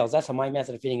use pails. That's how my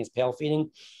method of feeding is, pail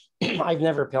feeding. I've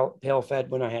never pail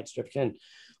fed when I had stripped in.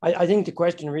 I think the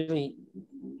question really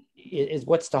is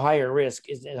what's the higher risk?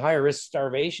 Is it higher risk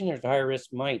starvation or is it higher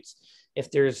risk mites?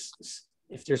 If there's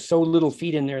so little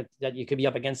feed in there that you could be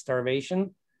up against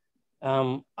starvation,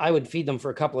 I would feed them for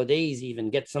a couple of days,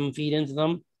 even get some feed into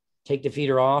them, take the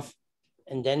feeder off,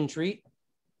 and then treat.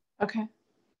 Okay.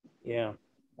 Yeah.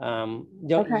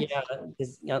 Okay.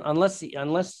 Yeah. Unless,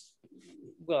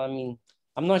 well, I mean,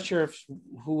 I'm not sure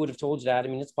who would have told you that. I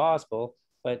mean, it's possible,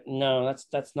 but no,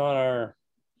 that's not our,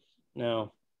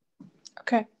 no.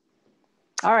 Okay.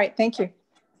 All right. Thank you.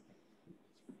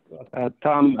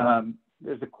 Tom,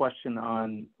 there's a question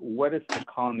on what if the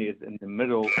colony is in the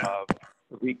middle of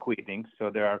requeening, so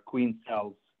there are queen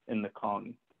cells in the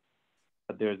colony,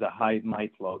 but there's a high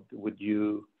mite load. Would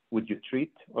you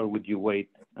treat, or would you wait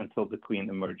until the queen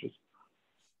emerges?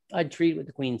 I'd treat with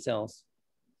the queen cells.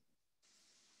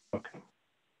 Okay.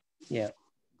 Yeah.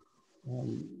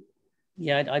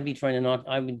 Yeah, I'd be trying to knock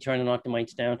the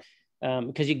mites down,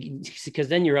 because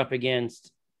then you're up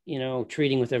against, you know,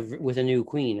 treating with a new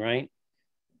queen, right?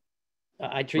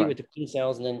 I treat with the queen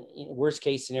cells, and then worst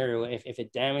case scenario, if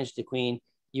it damaged the queen,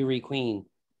 you requeen.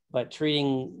 But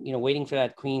treating, you know, waiting for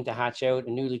that queen to hatch out,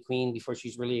 a newly queen, before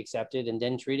she's really accepted, and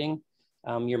then treating,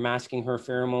 you're masking her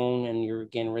pheromone and you're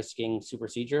again risking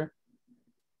supersedure.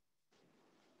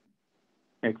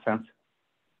 Makes sense.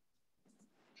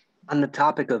 On the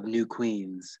topic of new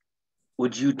queens,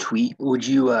 would you treat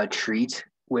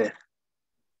with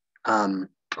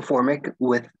formic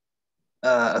with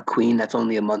a queen that's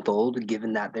only a month old,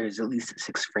 given that there's at least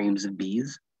 6 frames of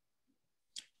bees?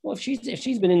 Well, if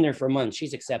she's been in there for a month,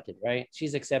 she's accepted, right?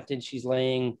 She's accepted. She's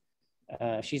laying.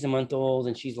 She's a month old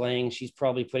and she's laying. She's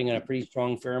probably putting on a pretty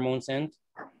strong pheromone scent.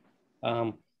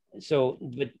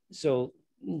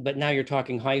 But now you're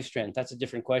talking hive strength. That's a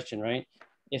different question, right?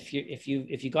 If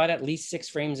you got at least 6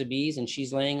 frames of bees and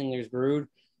she's laying and there's brood,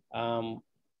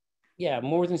 yeah,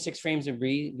 more than 6 frames of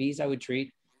bees I would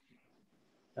treat.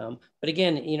 But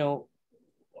again, you know,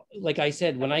 like I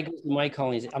said, when I go to my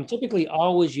colonies, I'm typically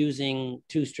always using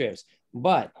 2 strips.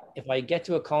 But if I get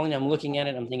to a colony, I'm looking at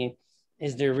it, I'm thinking,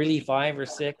 is there really 5 or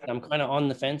 6? I'm kind of on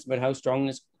the fence about how strong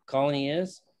this colony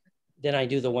is. Then I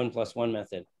do the 1+1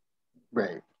 method.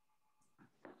 Right.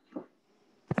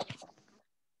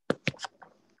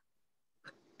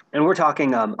 And we're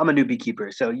talking, I'm a new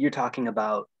beekeeper, so you're talking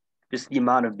about just the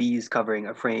amount of bees covering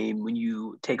a frame when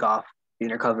you take off the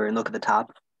inner cover and look at the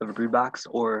top of a brood box,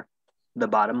 or the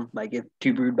bottom, like if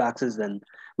 2 brood boxes, then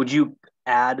would you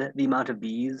add the amount of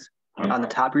bees on the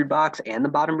top brood box and the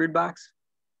bottom brood box?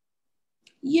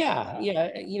 Yeah.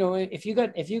 You know, if you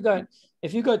got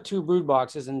 2 brood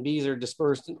boxes and bees are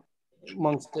dispersed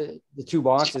amongst the 2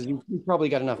 boxes, you probably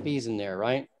got enough bees in there,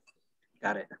 right?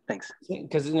 Got it. Thanks.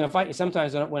 Because you know,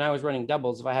 sometimes when I was running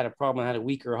doubles, if I had a problem, I had a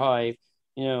weaker hive,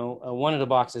 you know, one of the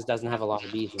boxes doesn't have a lot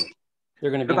of bees in it.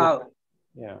 They're going to be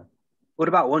What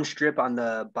about 1 strip on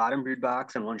the bottom brood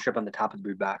box and 1 strip on the top of the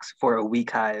brood box for a weak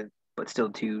hive, but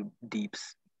still 2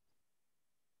 deeps?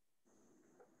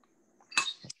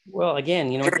 Well,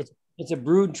 again, you know, it's a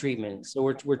brood treatment, so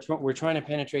we're trying to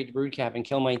penetrate the brood cap and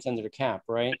kill mites under the cap,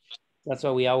 right? That's why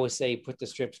we always say put the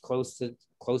strips close to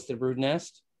the brood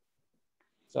nest.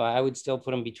 So I would still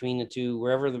put them between the 2,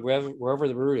 wherever the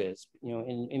brood is, you know,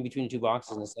 in between the 2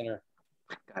 boxes in the center.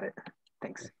 Got it.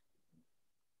 Thanks.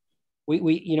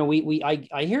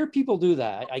 I hear people do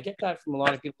that. I get that from a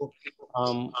lot of people.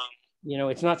 You know,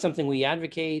 it's not something we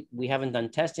advocate. We haven't done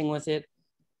testing with it.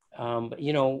 But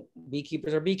you know,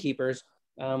 beekeepers are beekeepers.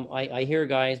 I hear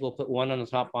guys will put 1 on the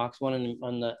top box, 1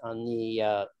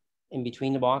 in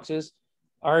between the boxes.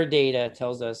 Our data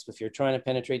tells us if you're trying to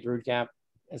penetrate the brood cap,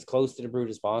 as close to the brood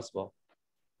as possible.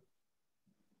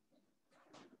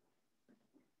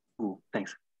 Ooh,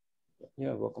 thanks.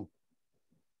 You're welcome.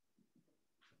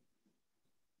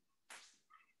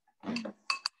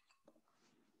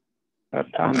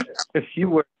 Tom, if you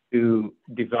were to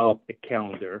develop a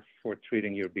calendar for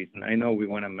treating your bees, and I know we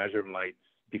want to measure mites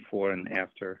before and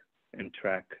after and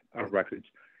track our records.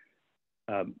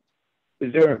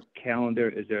 Is there a calendar?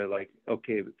 Is there like,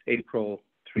 okay, April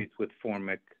treats with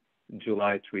formic,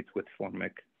 July treats with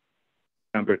formic,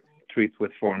 December treats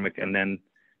with formic, and then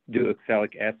do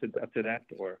oxalic acid after that?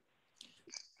 Or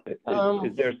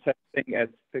is there such thing as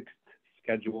fixed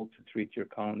schedule to treat your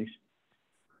colonies?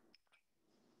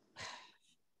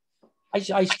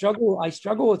 I struggle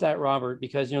with that, Robert,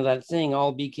 because you know that saying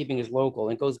all beekeeping is local.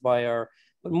 It goes by our,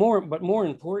 but more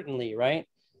importantly, right?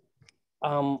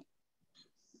 I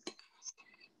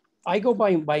go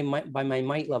by my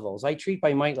mite levels. I treat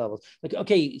by mite levels. Like,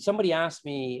 okay, somebody asked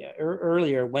me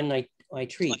earlier when I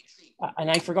treat, and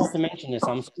I forgot to mention this.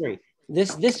 I'm sorry.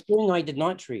 This spring I did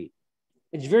not treat.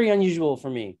 It's very unusual for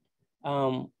me.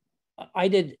 I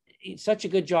did such a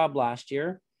good job last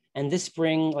year. And this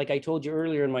spring, like I told you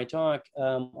earlier in my talk,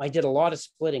 I did a lot of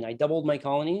splitting. I doubled my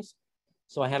colonies.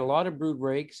 So I had a lot of brood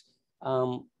breaks.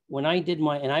 When I did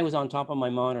and I was on top of my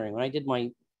monitoring, when I did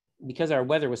because our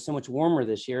weather was so much warmer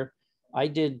this year, I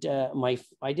did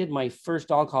my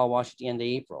first alcohol wash at the end of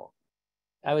April.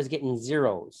 I was getting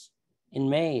 0s. In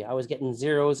May, I was getting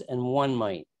 0s and 1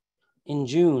 mite. In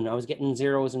June, I was getting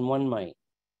 0s and 1 mite.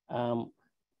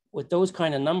 With those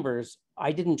kind of numbers,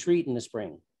 I didn't treat in the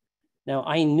spring. Now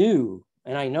I knew,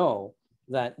 and I know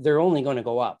that they're only going to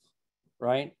go up,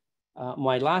 right?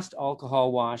 My last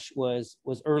alcohol wash was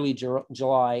early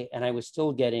July, and I was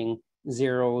still getting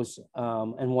 0s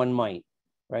and 1 mite,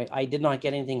 right? I did not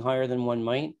get anything higher than 1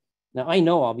 mite. Now I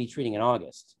know I'll be treating in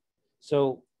August.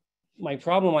 So my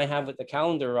problem I have with the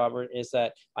calendar, Robert, is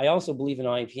that I also believe in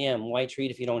IPM. Why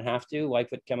treat if you don't have to? Why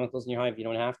put chemicals in your hive if you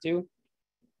don't have to?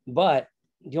 But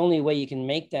the only way you can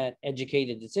make that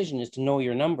educated decision is to know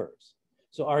your numbers.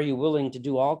 So are you willing to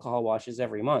do alcohol washes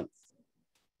every month?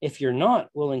 If you're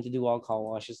not willing to do alcohol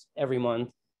washes every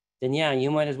month, then yeah, you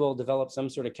might as well develop some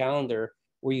sort of calendar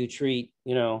where you treat,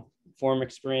 you know,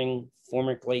 formic spring,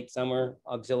 formic late summer,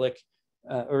 auxilic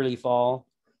early fall.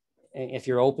 If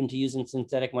you're open to using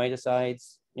synthetic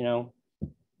miticides, you know,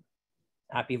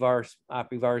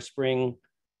 Apivar spring,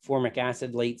 formic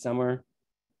acid late summer,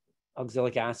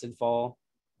 auxilic acid fall.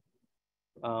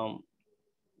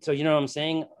 So you know what I'm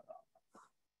saying?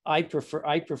 I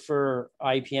prefer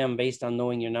IPM based on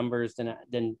knowing your numbers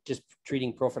than just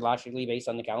treating prophylactically based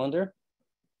on the calendar.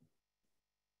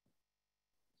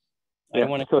 I don't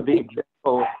want to, so the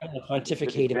example,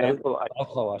 pontificate about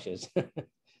alcohol washes.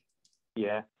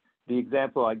 Yeah, the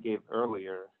example I gave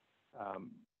earlier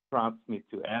prompts me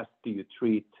to ask, do you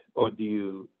treat or do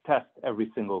you test every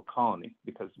single colony?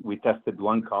 Because we tested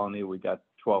one colony, we got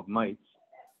 12 mites.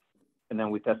 And then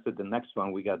we tested the next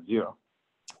one, we got 0.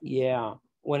 Yeah,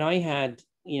 when I had,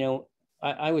 you know,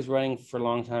 I was running for a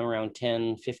long time around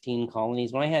 10, 15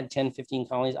 colonies. When I had 10, 15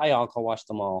 colonies, I alcohol washed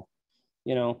them all.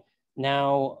 You know,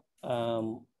 now,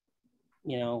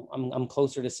 you know, I'm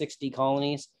closer to 60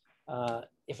 colonies.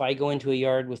 If I go into a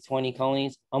yard with 20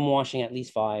 colonies, I'm washing at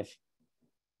least 5.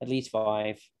 At least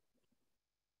 5.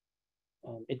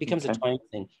 It becomes a time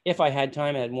thing. If I had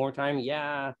time, I had more time,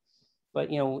 yeah. But,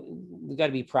 you know, we got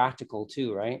to be practical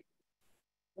too, right?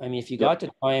 I mean, if you got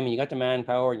the time and you got the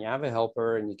manpower and you have a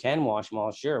helper and you can wash them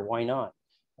all, sure, why not?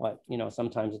 But, you know,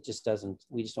 sometimes it just doesn't,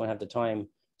 we just don't have the time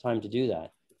to do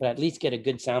that. But at least get a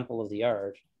good sample of the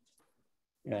yard.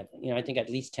 You know, I think at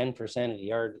least 10% of the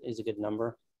yard is a good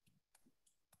number.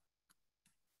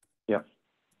 Yeah.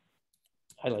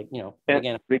 I like, you know, and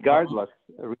again, regardless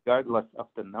of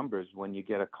the numbers, when you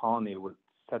get a colony with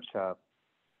such a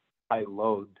high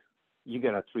load, you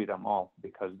got to treat them all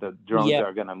because the drones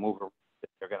are going to move.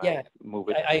 They're going to move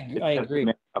it. I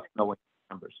agree. Knowing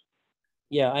numbers.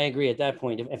 Yeah, I agree at that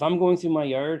point. If I'm going through my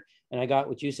yard and I got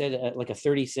what you said, like a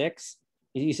 36,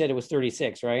 you said it was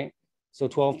 36, right? So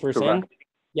 12%. Correct.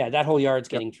 Yeah, that whole yard's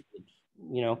getting treated.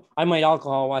 You know, I might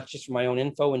alcohol wash just for my own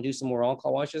info and do some more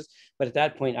alcohol washes, but at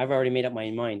that point, I've already made up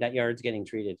my mind. That yard's getting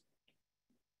treated.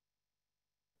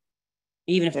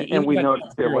 Even if and we know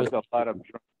there was a lot of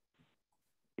drones.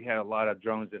 We had a lot of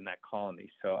drones in that colony,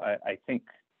 so I think,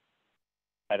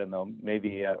 I don't know,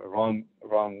 maybe wrong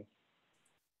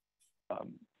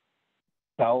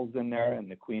cells in there, and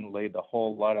the queen laid a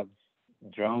whole lot of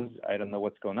drones. I don't know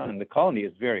what's going on, and the colony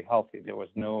is very healthy. There was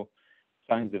no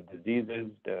signs of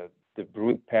diseases. The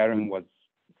brood pattern was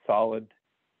solid.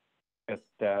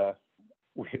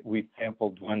 We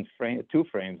sampled 2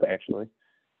 frames actually,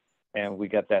 and we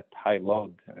got that high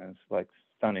load, and it's like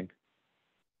stunning.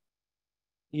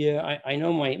 Yeah, I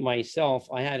know myself.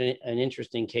 I had an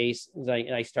interesting case.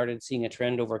 I started seeing a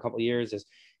trend over a couple of years.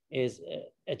 Is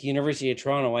at the University of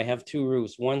Toronto, I have 2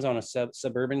 roofs. One's on a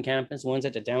suburban campus. One's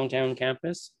at the downtown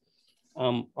campus.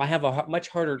 I have a much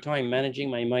harder time managing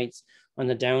my mites on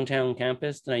the downtown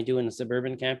campus than I do in the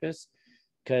suburban campus,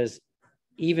 because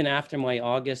even after my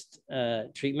August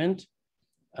treatment,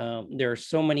 there are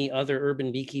so many other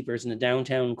urban beekeepers in the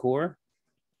downtown core.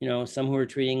 You know, some who are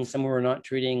treating, some who are not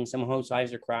treating, some whose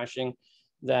hives are crashing,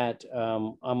 that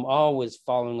I'm always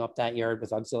following up that yard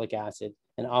with oxalic acid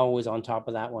and always on top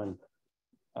of that one.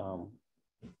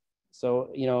 So,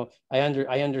 you know, I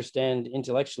understand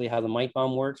intellectually how the mite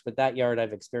bomb works, but that yard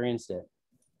I've experienced it.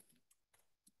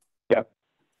 Yeah.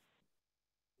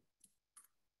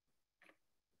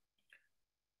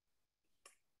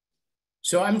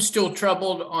 So I'm still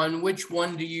troubled on which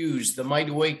one to use, the Mite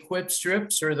Away Quip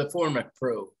strips or the Formic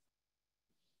Pro.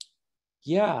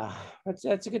 Yeah, that's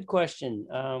a good question.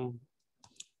 Well,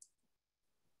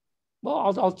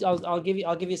 I'll give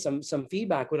you some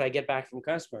feedback when I get back from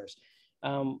customers.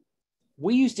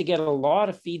 We used to get a lot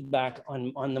of feedback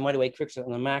on the Mite Away Quip strip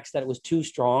on the Max that it was too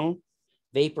strong,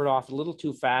 vapored off a little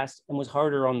too fast, and was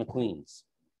harder on the queens,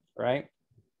 right?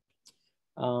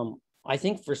 I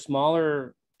think for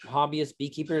smaller hobbyist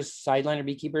beekeepers, sideliner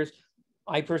beekeepers,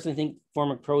 I personally think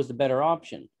Formic Pro is the better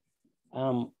option.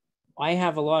 I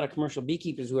have a lot of commercial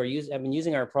beekeepers who have been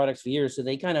using our products for years, so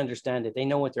they kind of understand it. They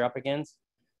know what they're up against.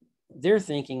 Their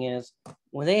thinking is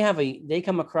when they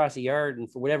come across a yard and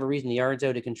for whatever reason the yard's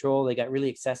out of control, they got really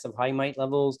excessive high mite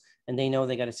levels, and they know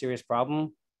they got a serious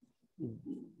problem,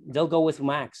 they'll go with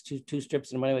Max, two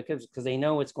strips and Mite Away Quip, because they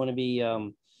know it's going to be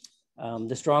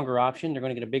the stronger option. They're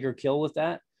going to get a bigger kill with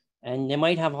that, and they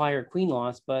might have higher queen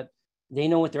loss, but they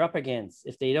know what they're up against.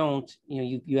 If they don't, you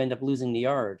know, you end up losing the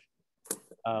yard.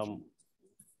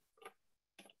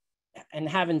 And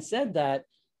having said that,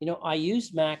 you know, I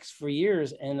used Max for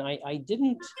years, and I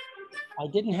didn't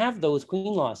have those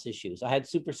queen loss issues. I had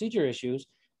supersedure issues.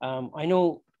 I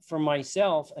know for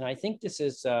myself, and I think this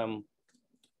is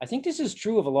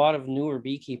true of a lot of newer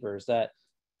beekeepers, that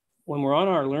when we're on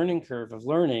our learning curve of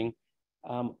learning,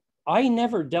 I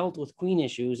never dealt with queen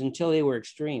issues until they were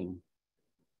extreme.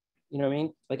 You know what I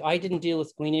mean? Like I didn't deal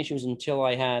with queen issues until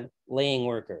I had laying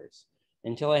workers,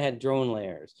 until I had drone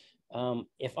layers.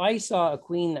 If I saw a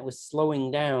queen that was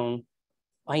slowing down,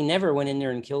 I never went in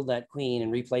there and killed that queen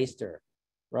and replaced her,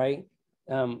 right?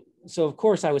 So of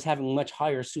course I was having much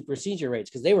higher super seizure rates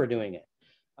because they were doing it.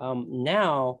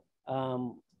 Now,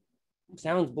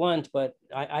 sounds blunt, but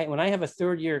when I have a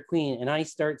third year queen and I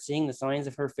start seeing the signs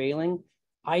of her failing,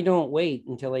 I don't wait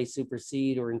until they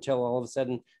supersede or until all of a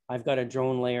sudden I've got a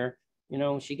drone layer. You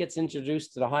know, she gets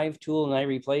introduced to the hive tool and I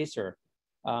replace her.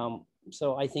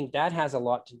 So I think that has a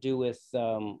lot to do with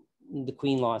the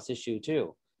queen loss issue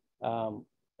too.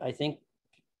 I think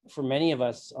for many of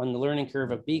us on the learning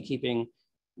curve of beekeeping,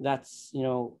 that's, you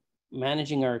know,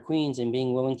 managing our queens and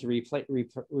being willing to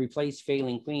replace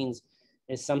failing queens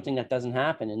is something that doesn't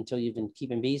happen until you've been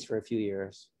keeping bees for a few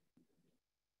years.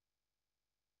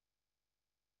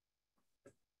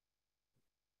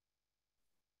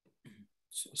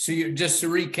 So you just to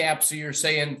recap, so you're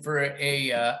saying for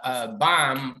a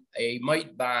bomb, a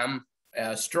mite bomb,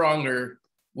 stronger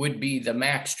would be the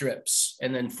max strips,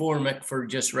 and then formic for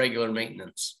just regular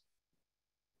maintenance.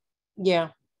 Yeah,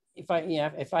 if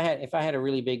I had a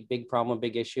really big problem,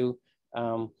 big issue,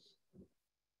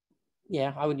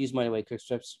 yeah, I would use Mighty Way quick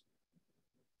strips.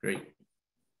 Great.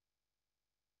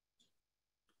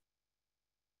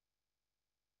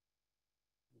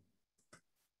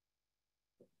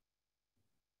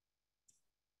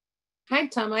 Hi,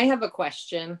 Tom. I have a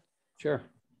question. Sure.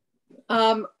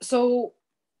 So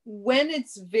when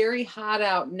it's very hot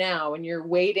out now and you're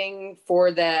waiting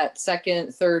for that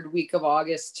second, third week of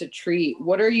August to treat,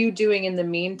 what are you doing in the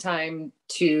meantime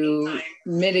to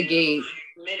mitigate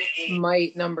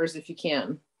mite numbers if you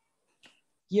can?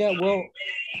 Yeah, well,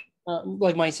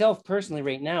 like myself personally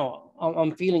right now,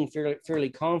 I'm feeling fairly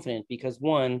confident because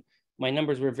one, my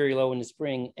numbers were very low in the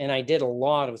spring and I did a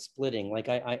lot of splitting. Like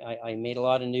I made a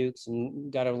lot of nukes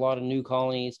and got a lot of new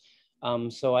colonies.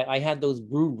 So I had those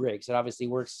brood breaks that obviously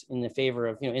works in the favor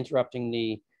of, you know, interrupting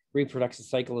the reproductive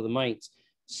cycle of the mites.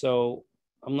 So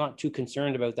I'm not too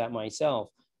concerned about that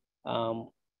myself.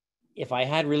 If I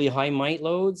had really high mite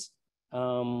loads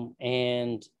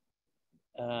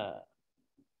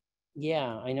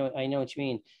yeah, I know what you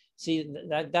mean. See,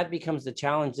 that becomes the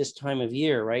challenge this time of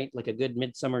year, right? Like a good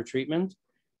midsummer treatment.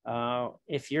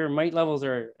 If your mite levels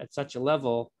are at such a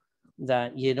level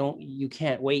that you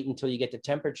can't wait until you get the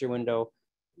temperature window,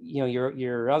 you know,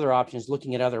 your other option is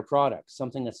looking at other products,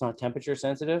 something that's not temperature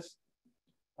sensitive.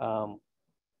 You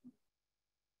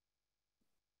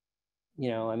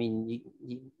know, I mean,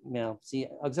 you know, see,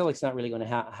 auxilic's not really going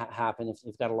to happen if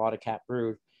you've got a lot of cap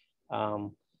brood.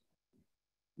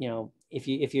 You know,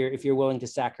 if you're willing to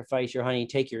sacrifice your honey,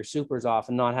 take your supers off,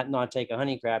 and not take a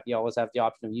honey crap, you always have the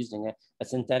option of using a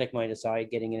synthetic miticide,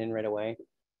 getting it in right away.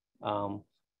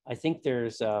 I think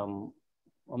there's I'm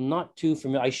not too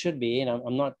familiar. I should be, and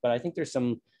I'm not, but I think there's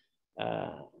some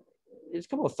there's a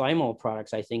couple of thymol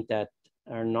products I think that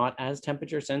are not as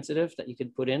temperature sensitive that you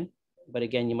could put in, but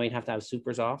again, you might have to have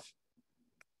supers off.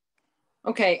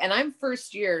 Okay, and I'm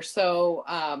first year, so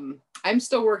I'm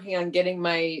still working on getting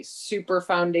my super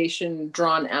foundation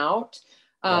drawn out.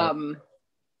 Right.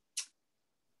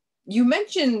 You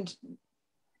mentioned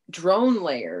drone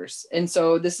layers, and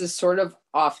so this is sort of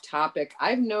off topic.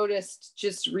 I've noticed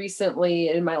just recently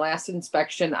in my last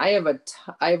inspection, I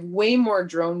have way more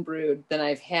drone brood than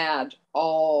I've had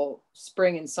all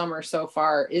spring and summer so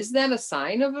far. Is that a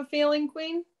sign of a failing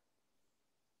queen?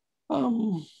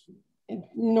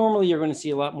 Normally you're going to see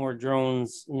a lot more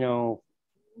drones, you know,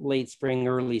 late spring,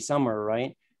 early summer,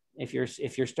 right? If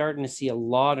you're starting to see a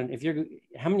lot, and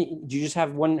how many do you just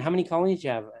have one? How many colonies do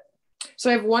you have? So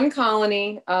I have one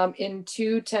colony in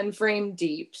 2 10-frame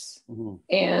deeps,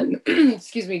 and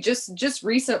excuse me, just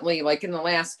recently, like in the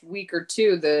last week or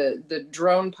two, the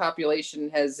drone population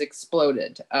has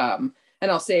exploded, and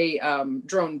I'll say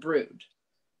drone brood.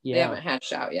 Yeah. They haven't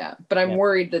hatched out yet, but I'm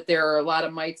worried that there are a lot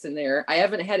of mites in there. I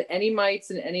haven't had any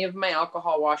mites in any of my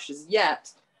alcohol washes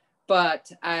yet,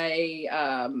 but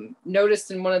I noticed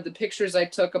in one of the pictures I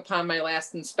took upon my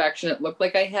last inspection, it looked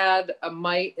like I had a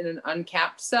mite in an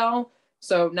uncapped cell.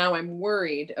 So now I'm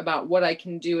worried about what I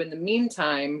can do in the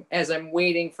meantime as I'm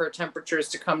waiting for temperatures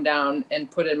to come down and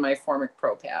put in my Formic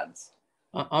Pro pads.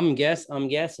 I'm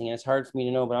guessing, it's hard for me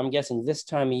to know, but I'm guessing this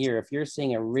time of year, if you're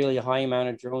seeing a really high amount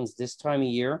of drones this time of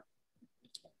year,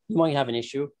 you might have an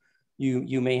issue.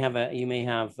 You may have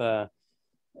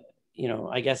you know,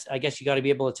 I guess you got to be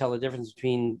able to tell the difference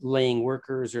between laying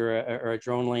workers or a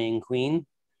drone laying queen.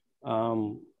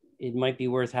 it might be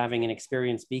worth having an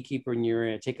experienced beekeeper in your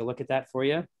area take a look at that for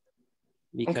you,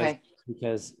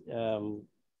 because I'm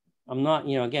not,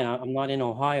 again, I'm not in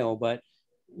Ohio, but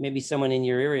maybe someone in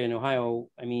your area in Ohio.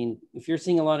 I mean, if you're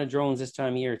seeing a lot of drones this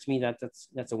time of year, to me,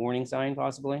 that's a warning sign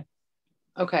possibly.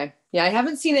 Okay. Yeah, I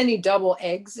haven't seen any double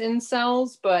eggs in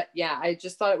cells, but yeah, I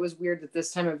just thought it was weird that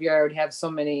this time of year I would have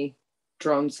so many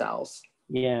drone cells.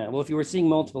 Yeah, well, if you were seeing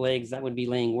multiple eggs, that would be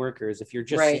laying workers. If you're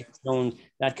just seeing drones,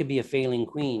 that could be a failing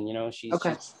queen. She's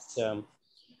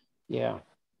yeah.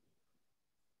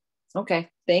 Okay,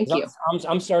 thank you.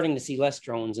 I'm starting to see less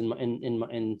drones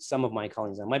in some of my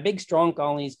colonies now. My big strong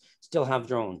colonies still have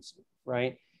drones,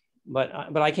 right?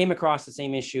 But I came across the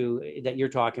same issue that you're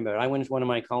talking about. I went to one of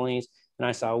my colonies and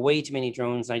I saw way too many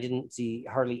drones. I didn't see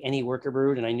hardly any worker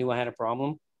brood, and I knew I had a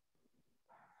problem.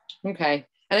 Okay.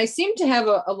 And I seem to have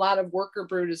a lot of worker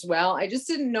brood as well. I just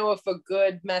didn't know if a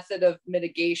good method of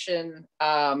mitigation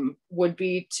would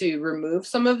be to remove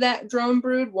some of that drone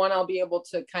brood. One, I'll be able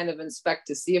to kind of inspect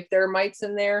to see if there are mites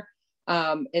in there.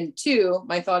 And two,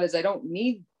 my thought is I don't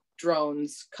need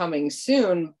drones coming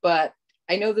soon, but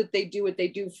I know that they do what they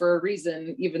do for a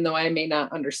reason, even though I may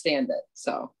not understand it.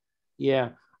 So, yeah.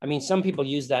 I mean, some people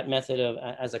use that method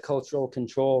as a cultural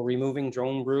control, removing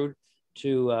drone brood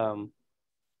to,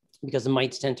 because the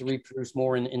mites tend to reproduce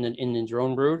more in the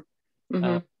drone brood.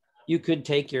 Mm-hmm. You could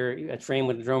take a frame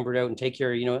with the drone brood out and take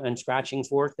your, unscratching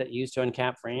fork that you use to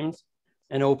uncap frames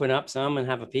and open up some and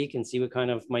have a peek and see what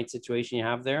kind of mite situation you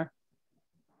have there.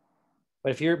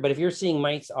 But if you're seeing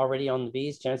mites already on the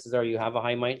bees, chances are you have a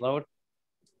high mite load.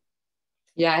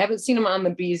 Yeah, I haven't seen them on the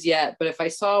bees yet, but if I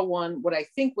saw one, what I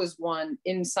think was one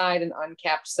inside an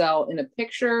uncapped cell in a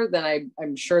picture, then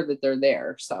I'm sure that they're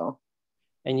there. So.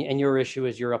 And your issue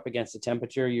is you're up against the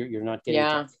temperature. You're not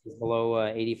getting below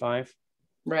 85.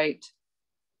 Right.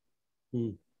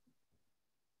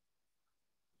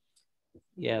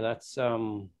 Yeah, that's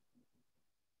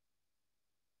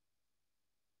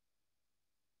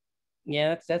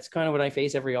yeah, that's kind of what I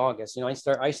face every August.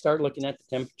 I start looking at the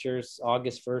temperatures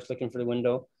August 1st, looking for the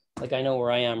window. Like I know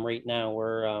where I am right now,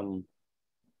 where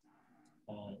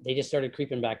they just started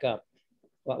creeping back up.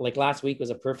 Like last week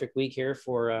was a perfect week here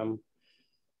for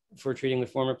treating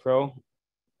with Forma Pro,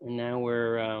 and now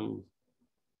we're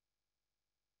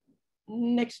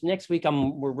next week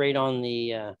we're right on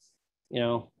the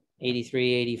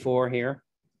 83, 84 here,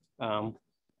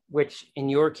 which in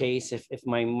your case, if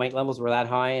my mite levels were that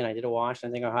high and I did a wash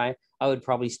and I think are high, I would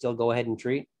probably still go ahead and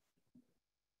treat.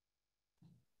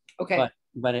 Okay.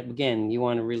 But again, you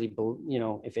want to really,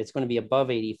 if it's going to be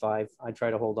above 85, I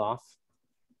try to hold off.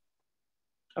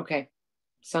 Okay,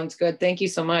 sounds good. Thank you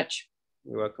so much.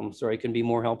 You're welcome. Sorry, I couldn't be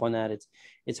more help on that.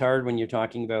 It's hard when you're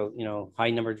talking about, high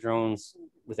number of drones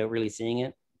without really seeing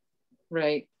it.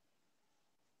 Right.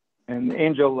 And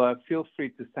Angel, feel free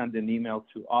to send an email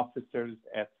to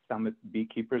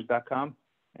officers@summitbeekeepers.com,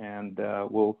 and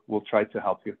we'll try to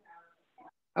help you.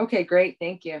 Okay, great.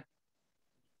 Thank you.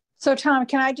 So Tom,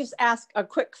 can I just ask a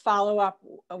quick follow-up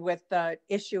with the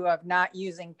issue of not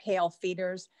using pale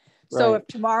feeders? So if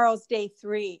tomorrow's day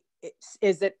 3,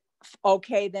 is it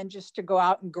okay then just to go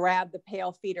out and grab the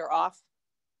pale feeder off?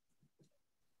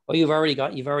 Well, you've already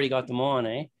got them on,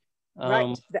 eh?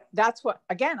 Right. That's what,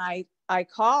 again, I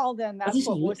called and that's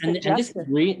what was suggested.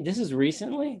 And this is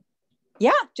recently?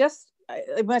 Yeah, just,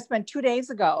 it must have been 2 days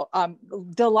ago.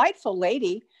 Delightful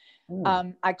lady.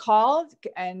 I called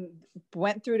and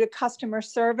went through to customer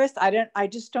service. I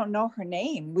just don't know her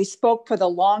name. We spoke for the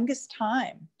longest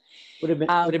time. Would have been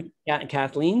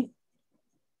Kathleen?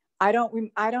 I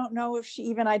don't know if she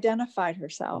even identified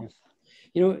herself.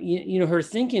 Yeah. Her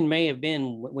thinking may have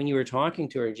been when you were talking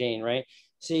to her, Jane, right?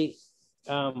 See,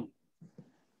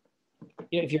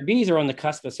 if your bees are on the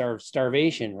cusp of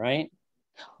starvation, right?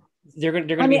 They're going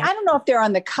to I mean, I don't know if they're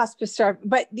on the cusp of starvation,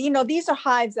 but these are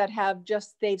hives that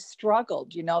they've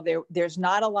struggled, there's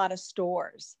not a lot of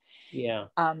stores. Yeah.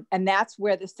 And that's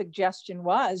where the suggestion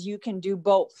was, you can do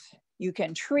both. You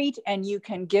can treat and you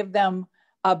can give them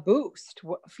a boost,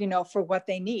 for what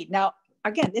they need. Now,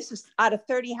 again, this is out of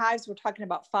 30 hives, we're talking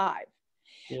about 5.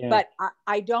 Yeah. But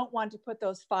I don't want to put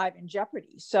those 5 in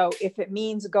jeopardy. So if it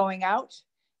means going out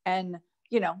and,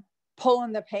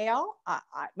 pulling the pail,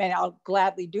 I'll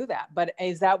gladly do that. But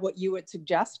is that what you would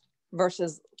suggest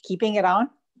versus keeping it on?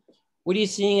 What are you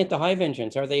seeing at the hive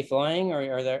entrance? Are they flying, or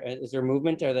is there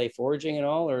movement? Are they foraging at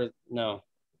all, or no?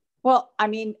 Well, I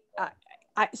mean,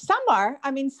 some are.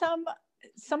 I mean, some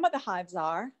of the hives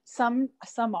are. Some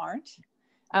aren't.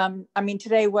 I mean,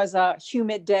 today was a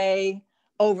humid day,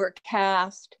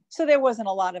 overcast, so there wasn't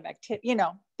a lot of activity.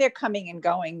 They're coming and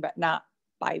going, but not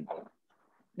by,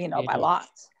 by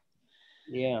lots.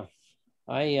 Yeah,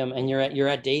 I am. And you're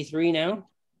at day 3 now?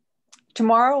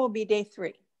 Tomorrow will be day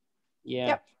 3.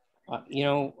 Yeah. Yep. You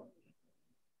know,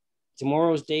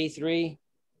 tomorrow's day 3.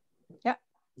 Yeah.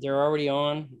 They're already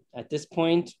on. At this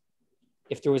point,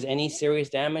 if there was any serious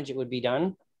damage, it would be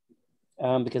done.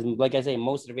 Because like I say,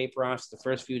 most of the vapor off's the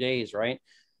first few days, right?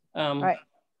 Right.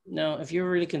 No, if you're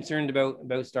really concerned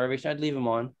about starvation, I'd leave them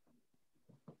on.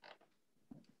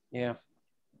 Yeah.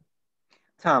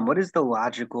 Tom, what is the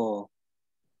logical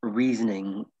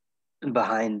reasoning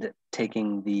behind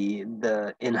taking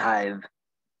the in-hive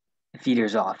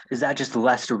feeders off? Is that just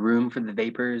less room for the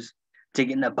vapors to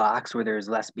get in a box where there's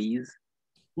less bees?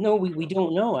 No, we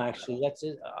don't know, actually. That's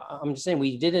it. I'm just saying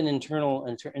we did an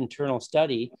internal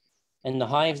study, and the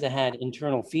hives that had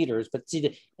internal feeders, but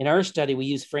see, in our study, we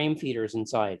use frame feeders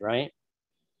inside, right?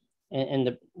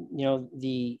 And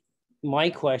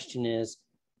my question is,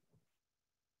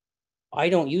 I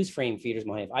don't use frame feeders in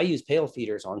my hive. I use pail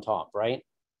feeders on top, right?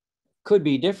 Could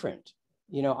be different.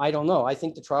 I don't know. I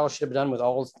think the trial should have been done with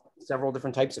several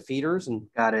different types of feeders. And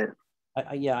got it.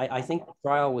 I think the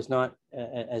trial was not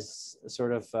as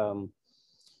sort of,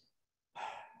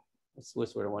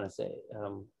 what's what I want to say?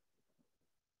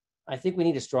 I think we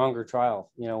need a stronger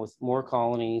trial, with more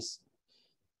colonies,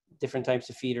 different types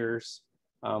of feeders.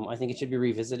 I think it should be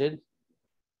revisited.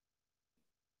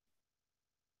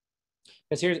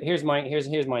 Because here's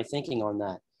my thinking on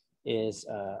that is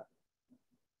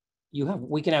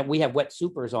we have wet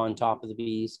supers on top of the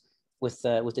bees with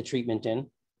the treatment in,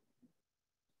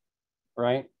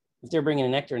 right? If they're bringing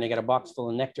in nectar and they got a box full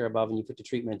of nectar above and you put the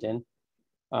treatment in,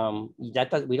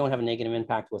 we don't have a negative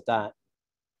impact with that.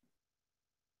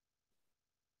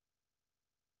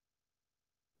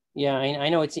 Yeah, I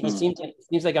know it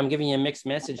seems like I'm giving you a mixed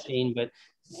message, Shane, but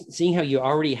seeing how you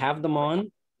already have them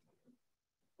on,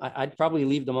 I'd probably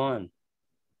leave them on.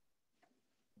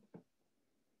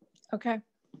 Okay.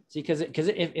 See, because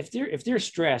if they're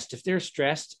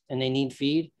stressed and they need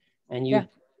feed, and you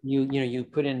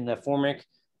put in the formic,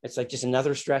 it's like just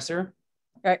another stressor.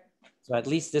 Right. So at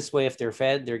least this way, if they're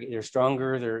fed, they're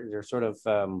stronger. They're sort of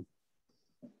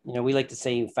we like to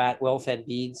say fat, well-fed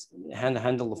bees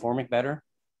handle the formic better.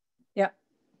 Yeah.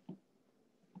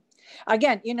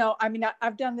 Again,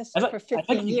 I've done this for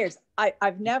 15 years.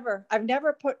 I've never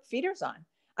put feeders on.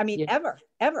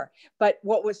 Ever. But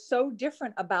what was so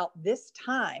different about this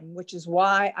time, which is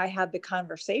why I had the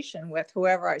conversation with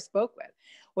whoever I spoke with,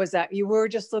 was that you were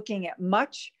just looking at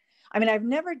I've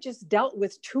never just dealt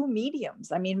with 2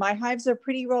 mediums. My hives are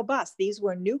pretty robust. These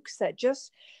were nukes that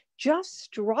just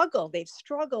struggled. They've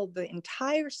struggled the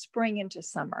entire spring into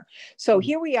summer. So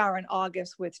here we are in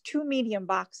August with 2 medium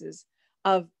boxes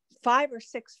of 5 or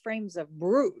 6 frames of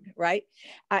brood, right?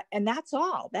 And that's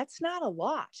all. That's not a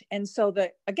lot. And so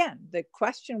the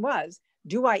question was,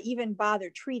 do I even bother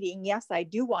treating? Yes, I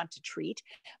do want to treat,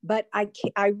 but I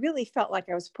really felt like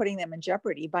I was putting them in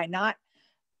jeopardy by not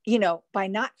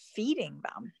feeding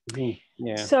them. Mm-hmm.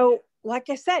 Yeah. So like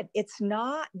I said,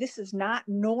 this is not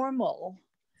normal.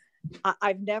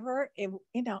 I've never,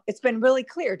 it's been really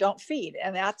clear, don't feed.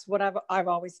 And that's what I've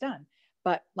always done.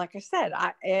 But like I said,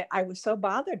 I was so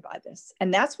bothered by this.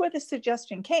 And that's where the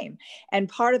suggestion came. And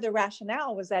part of the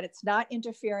rationale was that it's not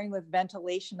interfering with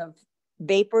ventilation of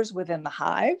vapors within the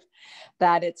hive,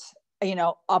 that it's,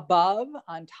 above,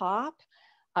 on top.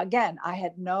 Again,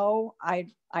 I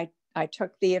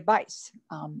took the advice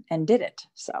and did it.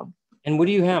 So. And what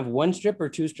do you have? 1 strip or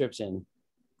 2 strips in?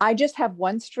 I just have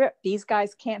 1 strip. These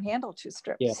guys can't handle 2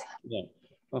 strips. Yeah.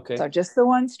 Okay. So just the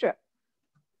 1 strip.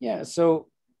 Yeah. So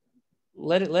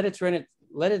let it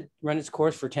run its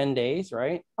course for 10 days,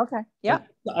 right? Okay. Yeah.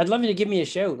 I'd love you to give me a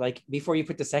shout, like before you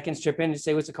put the 2nd strip in, to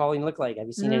say, what's the colony look like? Have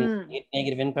you seen any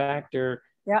negative impact? Or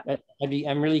yeah,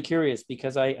 I'm really curious,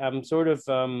 because I'm sort of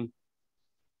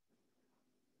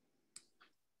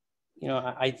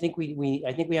I think we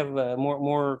have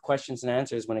more questions than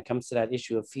answers when it comes to that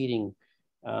issue of feeding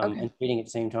and feeding at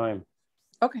the same time.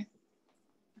 Okay.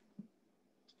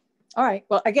 All right.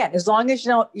 Well, again, as long as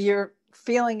your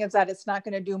feeling is that it's not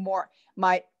going to do more,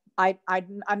 I'm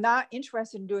not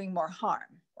interested in doing more harm,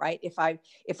 right?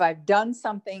 If I've done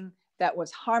something that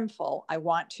was harmful, I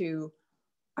want to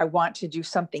do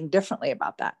something differently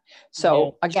about that.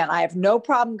 So again, I have no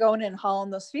problem going in and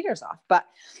hauling those feeders off, but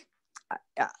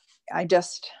I'd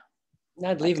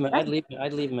leave them. I'd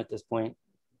leave them at this point.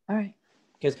 All right.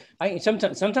 Because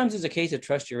sometimes it's a case of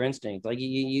trust your instinct. Like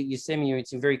you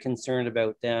seem very concerned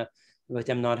about them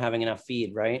not having enough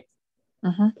feed, right?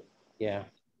 Mm-hmm. Yeah.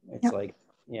 It's like,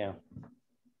 yeah.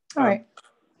 All right.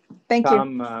 Thank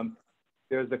Tom, you.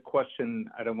 there's a question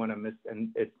I don't want to miss, and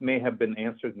it may have been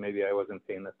answered. Maybe I wasn't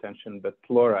paying attention, but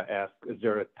Flora asked, is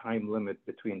there a time limit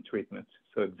between treatments?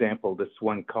 So example, this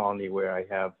one colony where I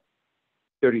have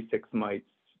 36 mites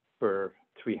per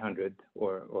 300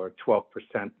 or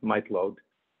 12% mite load.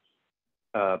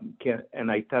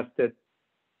 And I test it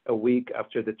a week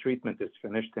after the treatment is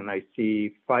finished and I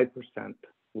see 5%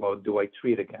 load. Do I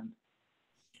treat again?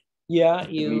 Yeah,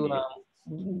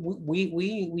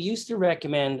 we used to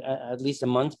recommend at least a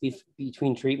month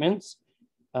between treatments.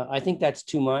 I think that's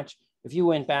too much. If you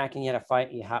went back and you had a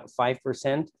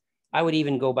 5%, I would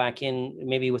even go back in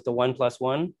maybe with the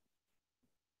 1+1.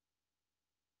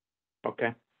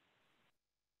 Okay.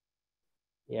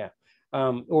 Yeah,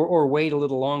 or wait a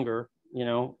little longer. You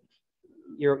know,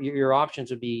 your options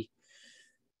would be,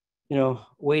 you know,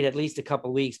 wait at least a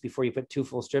couple of weeks before you put 2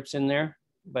 full strips in there.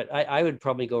 But I would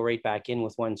probably go right back in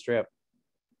with 1 strip.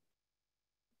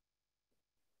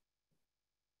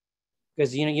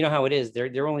 Because you know how it is.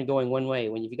 They're only going one way.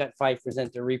 When you've got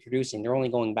 5%, they're reproducing. They're only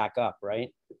going back up,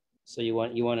 right? So you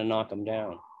want to knock them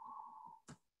down.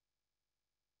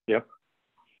 Yep.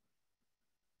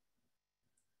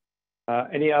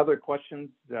 Any other questions?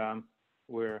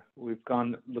 We've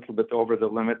gone a little bit over the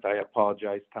limit. I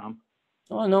apologize, Tom.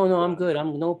 Oh no, I'm good.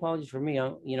 No apologies for me.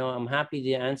 I'm happy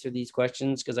to answer these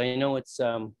questions because I know it's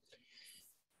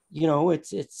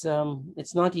it's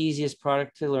not the easiest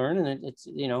product to learn, and it's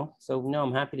so no,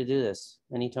 I'm happy to do this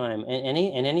anytime.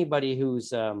 And anybody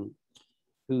who's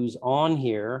on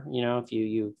here, if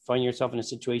you find yourself in a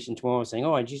situation tomorrow saying,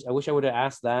 oh, I wish I would have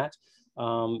asked that.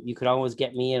 You could always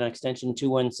get me an extension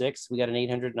 216. We got an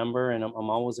 800 number and I'm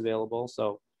always available.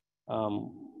 So,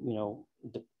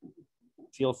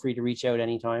 feel free to reach out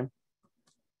anytime.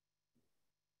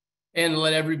 And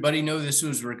let everybody know this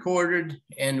was recorded,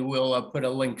 and we'll put a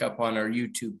link up on our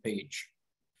YouTube page.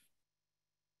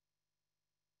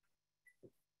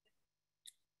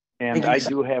 And I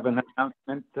do have an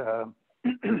announcement.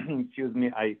 Excuse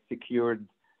me, I secured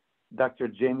Dr.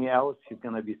 Jamie Ellis. She's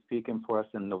going to be speaking for us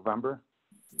in November.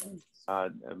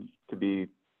 To be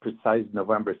precise,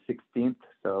 November 16th.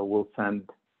 So we'll send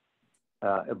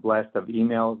a blast of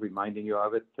email reminding you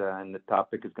of it. And the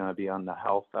topic is going to be on the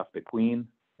health of the queen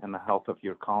and the health of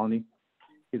your colony.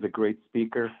 He's a great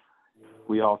speaker.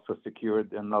 We also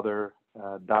secured another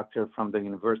doctor from the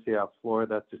University of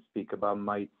Florida to speak about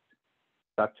mites,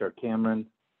 Dr. Cameron.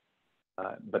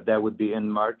 But that would be in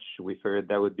March. We figured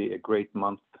that would be a great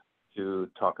month to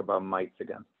talk about mites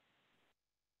again.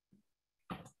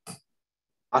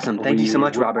 Awesome. Thank you so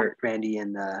much, Robert, Randy,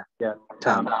 and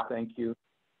Tom. Thank you.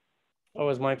 Oh, it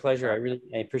was my pleasure.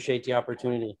 I appreciate the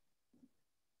opportunity.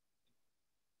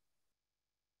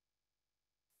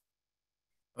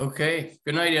 Okay.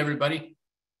 Good night, everybody.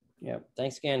 Yeah.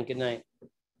 Thanks again. Good night.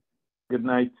 Good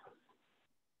night.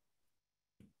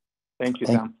 Thank you,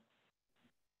 Tom.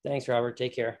 Thanks, Robert.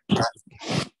 Take care.